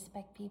 Did we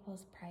respect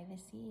people's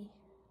privacy?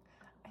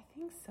 I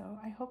think so.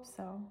 I hope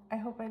so. I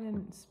hope I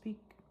didn't speak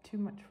too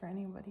much for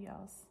anybody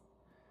else.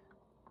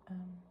 But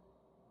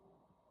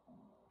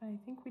I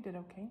think we did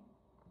okay.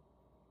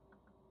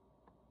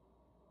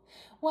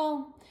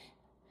 Well,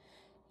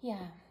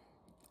 yeah.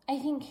 I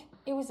think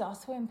it was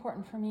also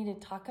important for me to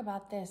talk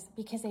about this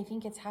because I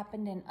think it's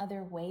happened in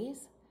other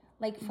ways.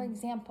 Like, for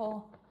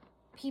example,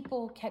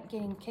 people kept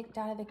getting kicked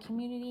out of the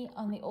community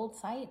on the old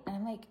site. And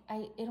I'm like,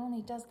 it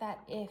only does that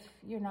if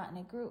you're not in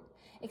a group.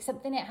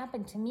 Except then it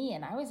happened to me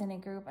and I was in a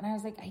group and I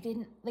was like,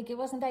 it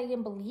wasn't that I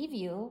didn't believe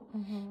you,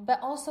 but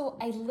also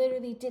I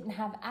literally didn't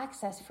have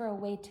access for a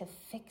way to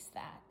fix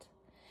that.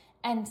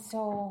 And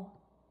so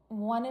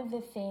one of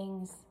the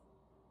things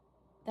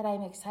that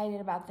I'm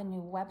excited about the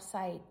new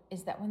website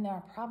is that when there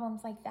are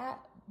problems like that,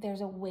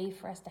 there's a way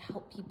for us to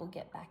help people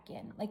get back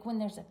in. Like when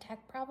there's a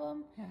tech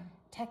problem,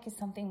 tech is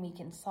something we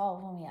can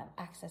solve when we have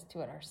access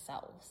to it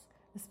ourselves.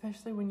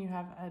 Especially when you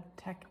have a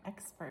tech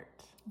expert.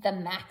 The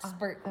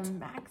Maxpert. The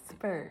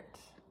Maxpert.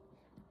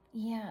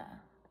 Yeah.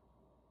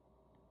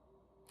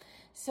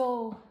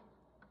 So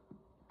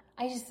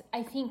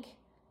I think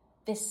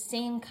the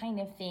same kind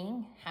of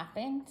thing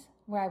happened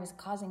where I was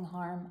causing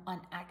harm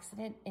on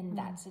accident in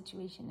that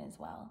situation as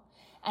well.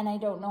 And I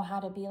don't know how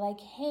to be like,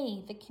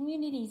 hey, the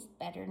community's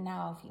better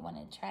now if you want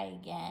to try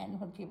again.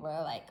 When people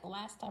are like,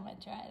 last time I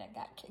tried, I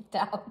got kicked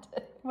out.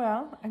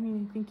 Well, I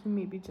mean, I think you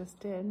maybe just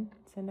did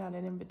send out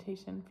an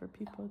invitation for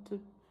people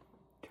to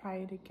try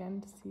it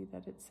again to see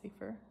that it's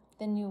safer.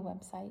 The new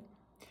website.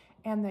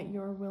 And that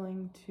you're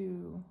willing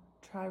to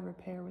try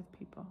repair with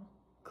people.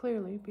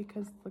 Clearly,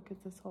 because look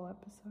at this whole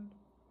episode.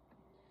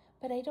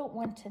 But I don't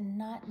want to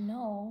not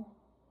know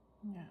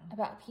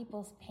about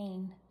people's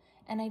pain.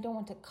 And I don't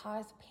want to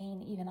cause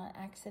pain even on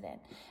accident.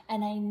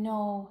 And I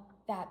know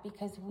that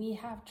because we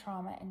have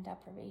trauma and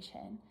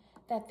deprivation,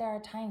 that there are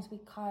times we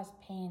cause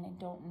pain and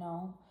don't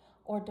know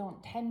or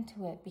don't tend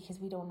to it because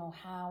we don't know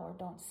how or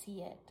don't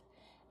see it.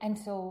 And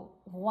so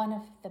one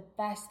of the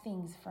best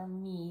things for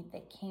me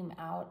that came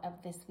out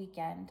of this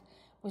weekend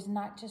was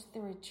not just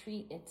the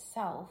retreat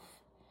itself,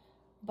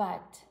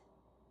 but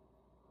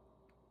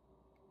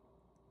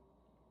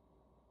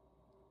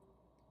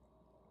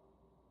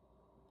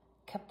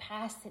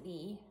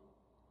capacity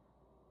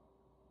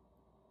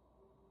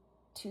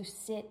to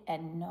sit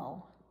and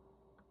know.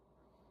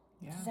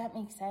 Yeah. Does that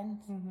make sense?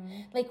 Mm-hmm.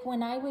 Like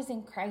when I was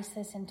in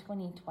crisis in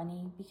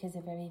 2020 because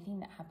of everything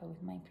that happened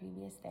with my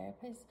previous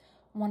therapist,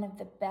 one of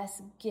the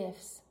best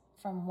gifts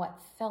from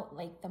what felt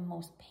like the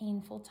most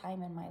painful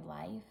time in my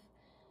life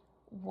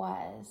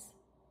was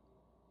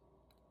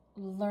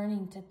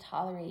learning to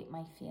tolerate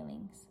my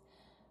feelings.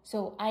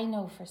 So I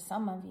know for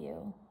some of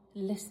you,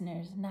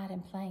 listeners, not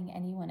implying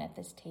anyone at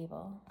this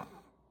table,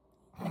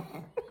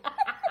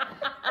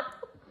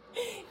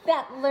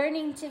 that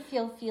learning to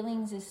feel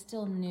feelings is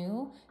still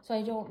new. So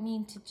I don't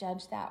mean to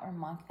judge that or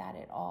mock that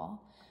at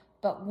all.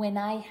 But when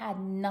I had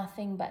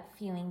nothing but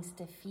feelings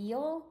to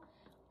feel,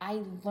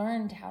 I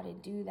learned how to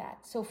do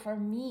that. So for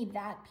me,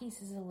 that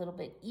piece is a little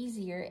bit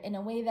easier in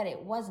a way that it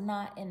was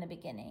not in the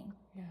beginning.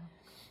 Yeah.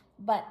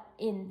 But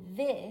in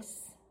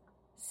this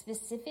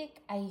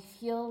specific, I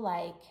feel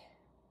like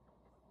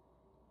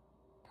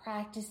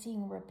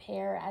practicing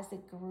repair as a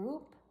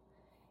group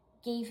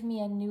gave me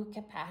a new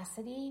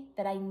capacity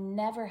that I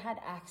never had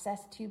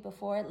access to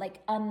before, like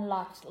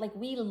unlocked, like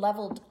we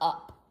leveled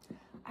up.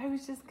 I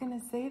was just going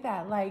to say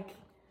that, like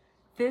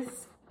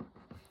this,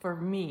 for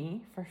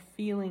me, for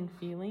feeling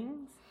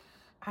feelings,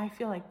 I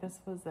feel like this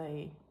was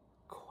a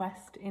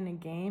quest in a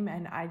game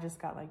and I just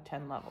got like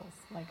 10 levels.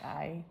 Like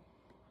I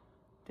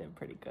did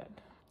pretty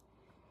good.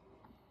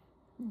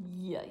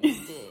 Yeah, you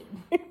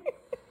did.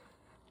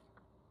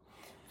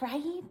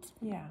 Right?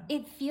 Yeah.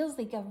 It feels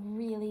like a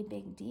really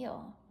big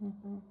deal.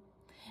 Mm-hmm.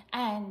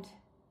 And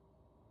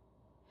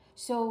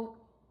so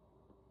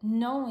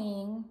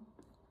knowing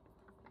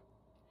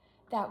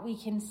that we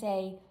can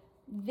say,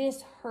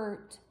 this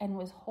hurt and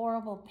was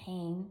horrible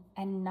pain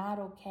and not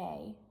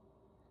okay.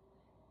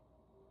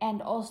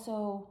 And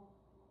also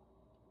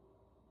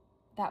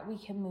that we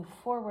can move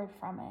forward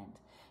from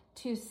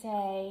it to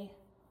say,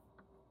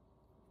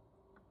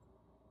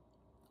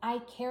 I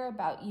care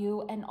about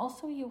you and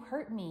also you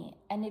hurt me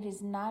and it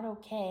is not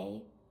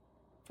okay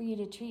for you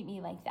to treat me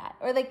like that.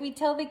 Or like we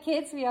tell the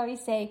kids, we always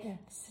say,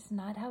 this is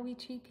not how we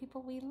treat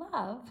people we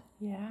love.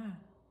 Yeah.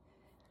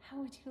 How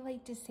would you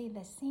like to say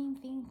the same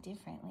thing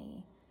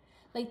differently?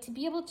 Like to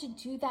be able to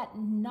do that,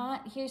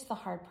 here's the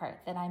hard part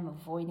that I'm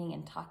avoiding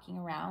and talking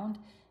around,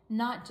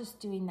 not just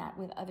doing that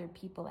with other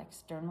people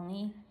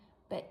externally,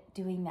 but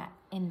doing that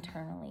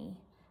internally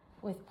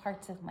with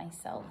parts of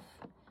myself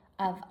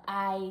of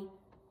I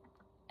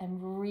am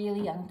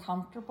really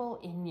uncomfortable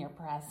in your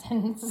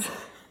presence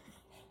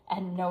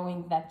and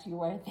knowing that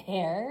you are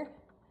there.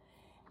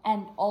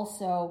 And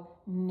also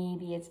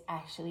maybe it's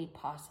actually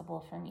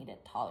possible for me to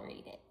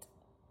tolerate it.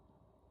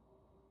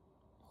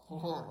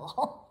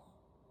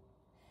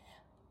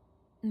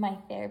 My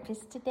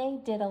therapist today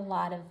did a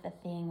lot of the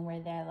thing where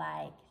they're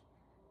like,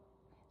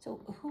 so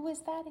who was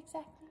that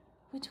exactly?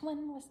 Which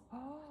one was,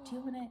 do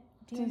you want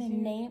to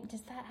name?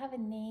 Does that have a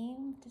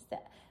name?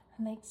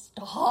 I'm like,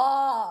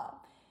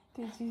 stop.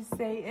 Did you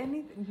say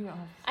anything? You don't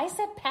have to. I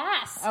said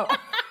pass. Oh.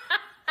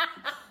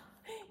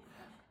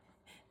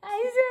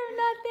 I said I'm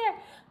not there.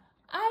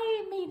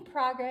 I made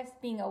progress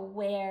being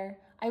aware.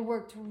 I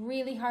worked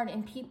really hard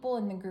and people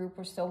in the group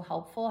were so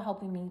helpful,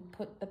 helping me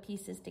put the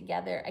pieces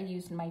together. I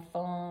used my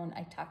phone.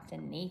 I talked to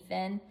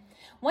Nathan.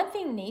 One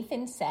thing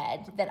Nathan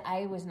said that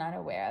I was not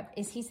aware of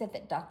is he said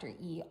that Dr.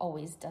 E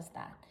always does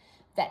that.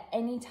 That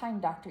anytime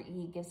Dr.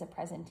 E gives a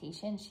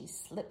presentation, she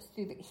slips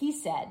through he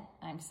said,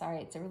 I'm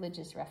sorry, it's a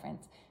religious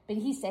reference, but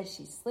he said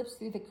she slips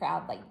through the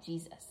crowd like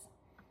Jesus.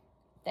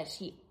 That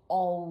she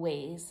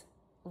always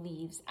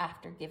leaves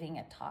after giving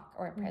a talk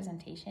or a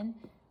presentation.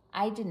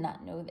 I did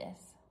not know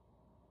this.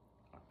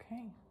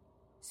 Okay.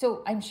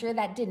 So I'm sure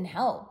that didn't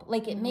help.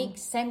 Like it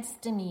makes sense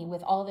to me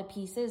with all the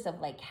pieces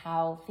of like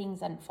how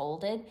things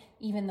unfolded,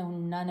 even though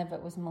none of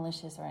it was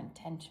malicious or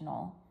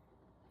intentional.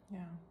 Yeah.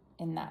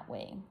 In that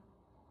way.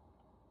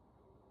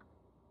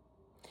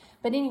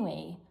 But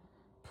anyway,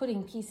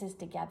 putting pieces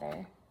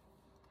together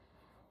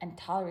and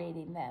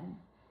tolerating them,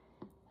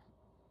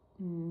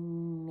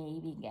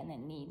 maybe gonna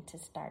need to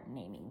start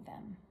naming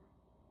them.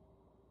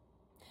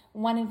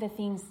 One of the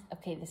things,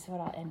 okay, this is what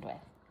I'll end with.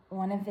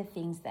 One of the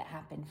things that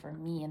happened for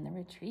me in the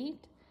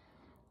retreat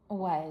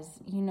was,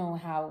 you know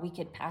how we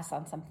could pass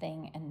on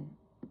something and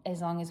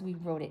as long as we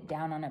wrote it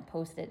down on a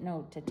Post-it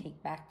note to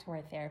take back to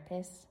our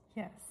therapist?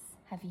 Yes.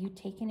 Have you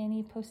taken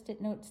any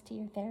Post-it notes to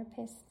your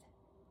therapist?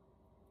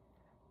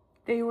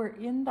 They were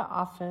in the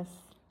office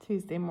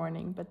Tuesday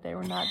morning, but they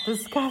were not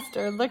discussed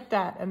or looked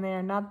at, and they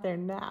are not there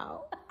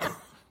now. Does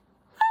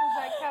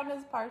that count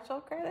as partial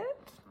credit?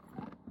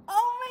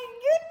 Oh my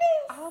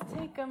goodness! I'll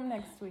take them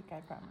next week, I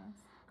promise.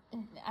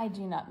 I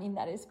do not mean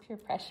that as peer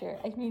pressure.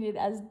 I mean it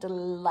as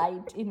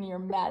delight in your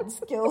mad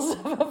skills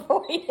of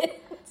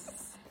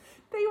avoidance.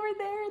 They were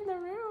there in the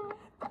room.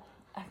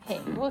 Okay,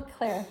 we'll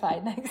clarify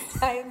next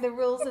time the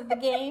rules of the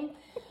game.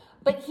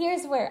 But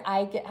here's where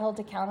I get held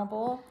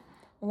accountable.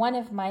 One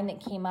of mine that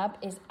came up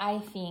is I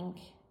think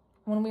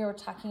when we were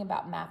talking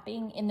about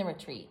mapping in the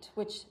retreat,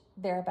 which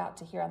they're about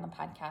to hear on the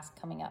podcast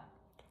coming up.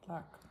 Good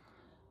luck.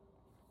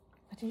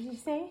 What did you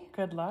say?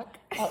 Good luck.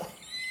 Oh.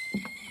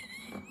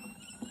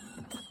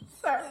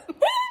 Sorry.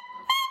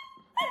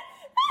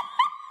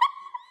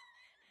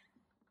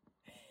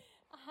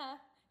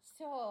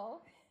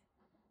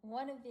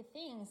 one of the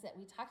things that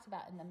we talked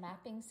about in the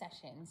mapping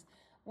sessions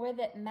were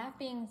that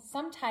mapping,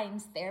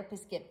 sometimes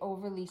therapists get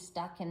overly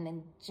stuck in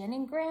the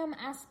genogram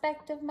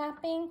aspect of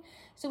mapping.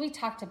 So we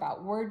talked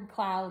about word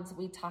clouds.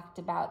 We talked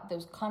about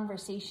those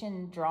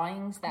conversation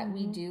drawings that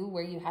we do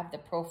where you have the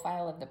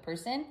profile of the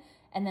person.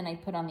 And then I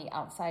put on the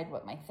outside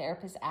what my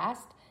therapist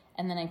asked.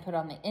 And then I put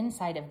on the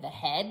inside of the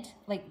head,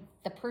 like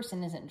the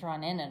person isn't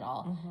drawn in at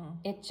all.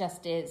 It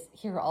just is,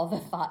 here are all the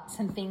thoughts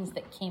and things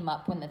that came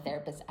up when the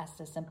therapist asked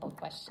a simple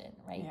question,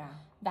 right? Yeah.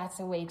 That's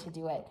a way to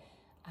do it.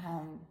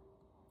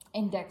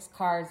 Index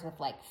cards with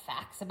like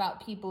facts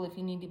about people if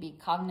you need to be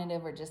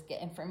cognitive or just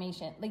get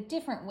information, like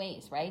different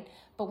ways, right?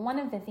 But one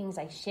of the things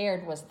I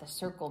shared was the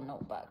circle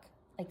notebook,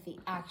 like the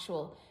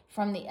actual,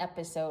 from the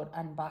episode,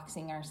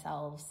 unboxing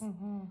ourselves.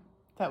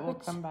 That will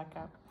come back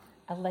up.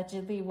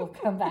 Allegedly will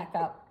come back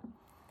up.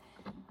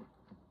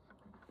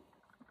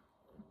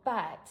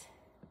 But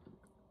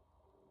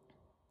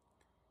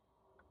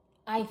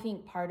I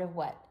think part of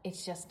what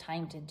it's just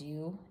time to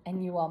do,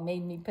 and you all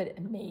made me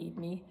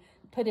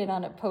put it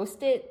on a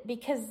Post-it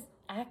because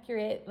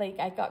accurate, like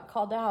I got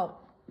called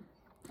out.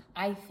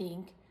 I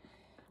think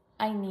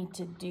I need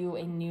to do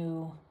a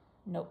new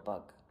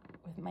notebook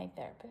with my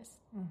therapist.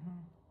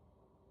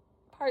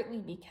 Partly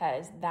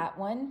because that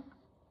one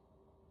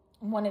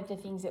of the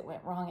things that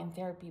went wrong in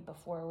therapy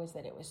before was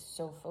that it was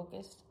so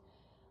focused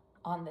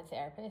on the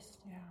therapist.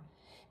 Yeah.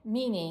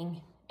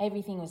 Meaning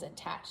everything was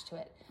attached to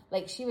it.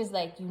 Like she was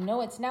like,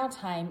 it's now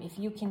time if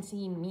you can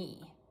see me.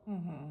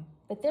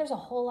 But there's a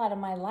whole lot of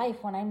my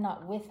life when I'm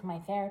not with my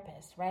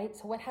therapist, right?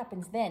 So what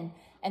happens then?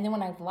 And then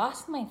when I've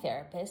lost my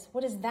therapist,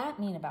 what does that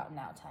mean about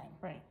now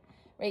time?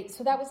 Right?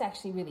 So that was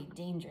actually really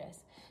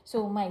dangerous.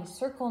 So my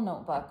circle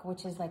notebook,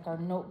 which is like our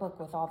notebook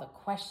with all the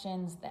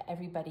questions that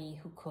everybody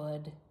who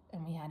could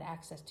and we had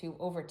access to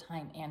over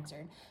time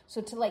answered. So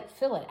to like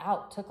fill it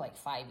out took like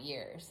 5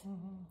 years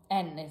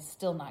and it's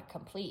still not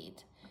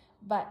complete,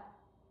 but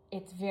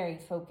it's very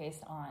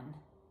focused on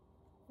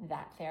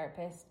that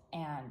therapist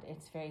and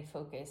it's very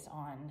focused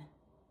on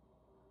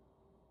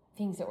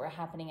things that were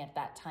happening at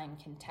that time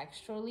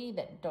contextually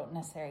that don't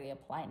necessarily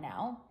apply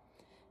now.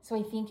 So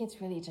I think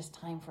it's really just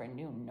time for a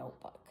new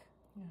notebook.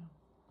 Yeah.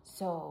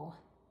 So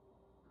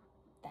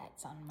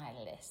that's on my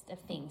list of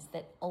things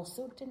that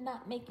also did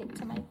not make it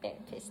to my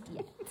therapist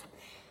yet.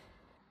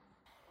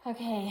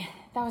 Okay,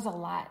 that was a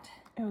lot.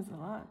 It was a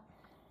lot.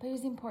 But it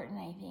was important,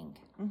 I think.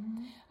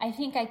 I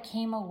think I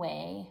came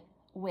away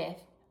with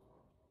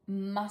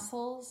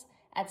muscles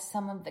at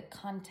some of the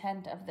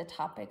content of the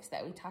topics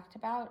that we talked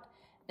about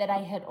that I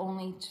had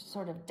only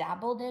sort of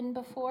dabbled in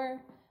before.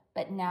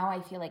 But now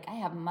I feel like I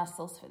have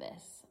muscles for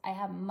this. I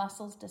have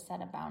muscles to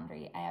set a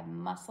boundary. I have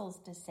muscles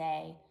to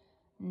say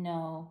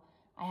no.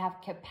 I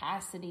have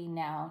capacity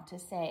now to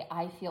say,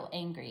 I feel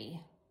angry.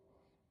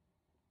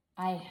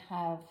 I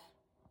have,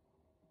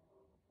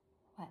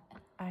 what?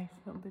 I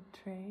feel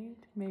betrayed.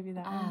 Maybe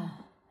that one.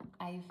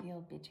 I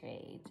feel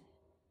betrayed.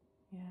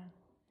 Yeah.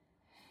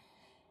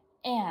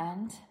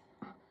 And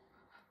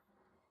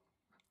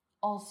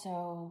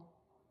also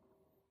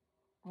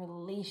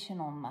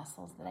relational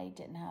muscles that I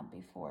didn't have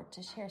before,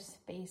 to share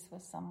space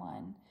with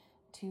someone,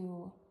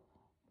 to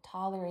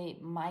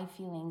tolerate my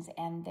feelings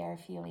and their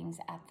feelings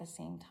at the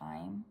same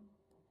time,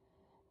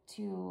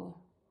 to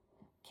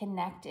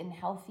connect in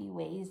healthy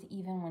ways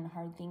even when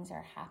hard things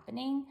are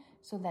happening,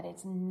 so that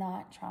it's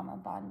not trauma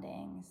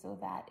bonding, so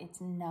that it's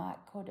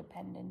not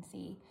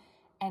codependency,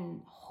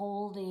 and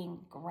holding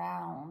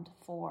ground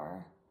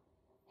for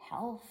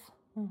health,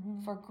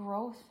 for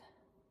growth.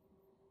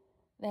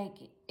 Like,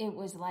 it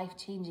was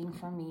life-changing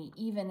for me,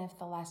 even if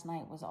the last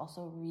night was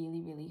also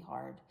really, really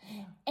hard.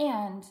 Yeah.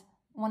 And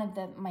one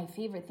of my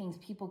favorite things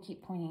people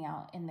keep pointing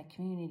out in the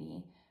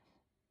community,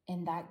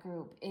 in that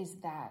group, is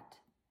that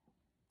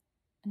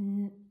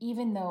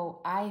even though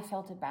I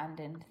felt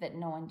abandoned, that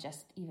no one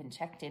just even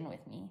checked in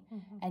with me,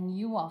 and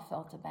you all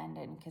felt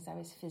abandoned because I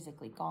was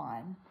physically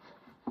gone,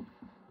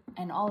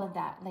 and all of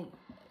that, like,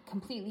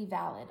 completely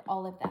valid,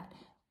 all of that.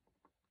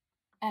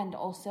 And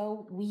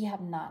also, we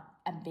have not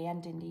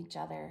abandoned each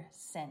other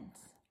since.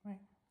 Right.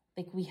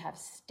 Like, we have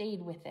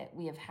stayed with it.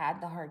 We have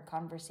had the hard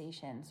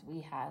conversations.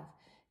 We have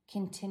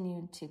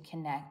continued to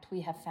connect.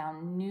 We have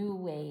found new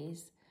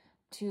ways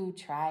to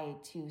try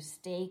to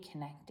stay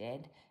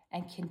connected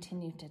and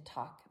continue to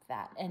talk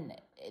that. And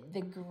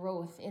the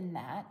growth in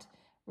that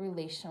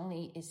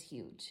relationally is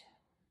huge.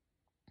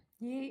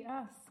 Yay,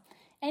 us.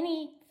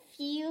 Any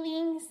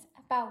feelings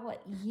about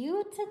what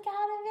you took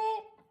out of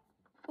it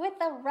with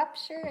a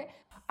rupture?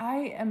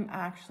 I am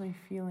actually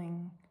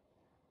feeling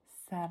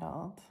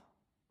settled,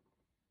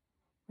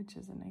 which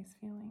is a nice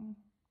feeling.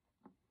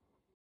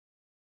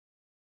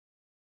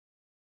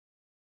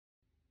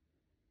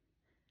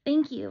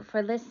 Thank you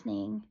for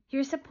listening.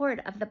 Your support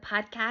of the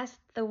podcast,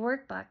 the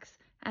workbooks,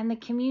 and the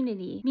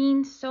community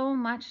means so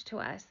much to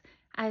us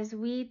as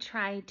we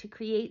try to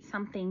create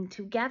something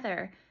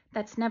together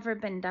that's never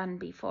been done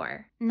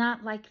before.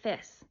 Not like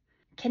this.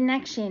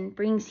 Connection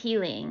brings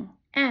healing,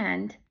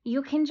 And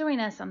you can join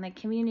us on the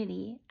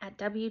community at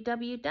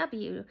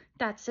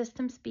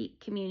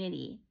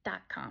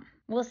www.systemspeakcommunity.com.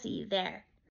 We'll see you there.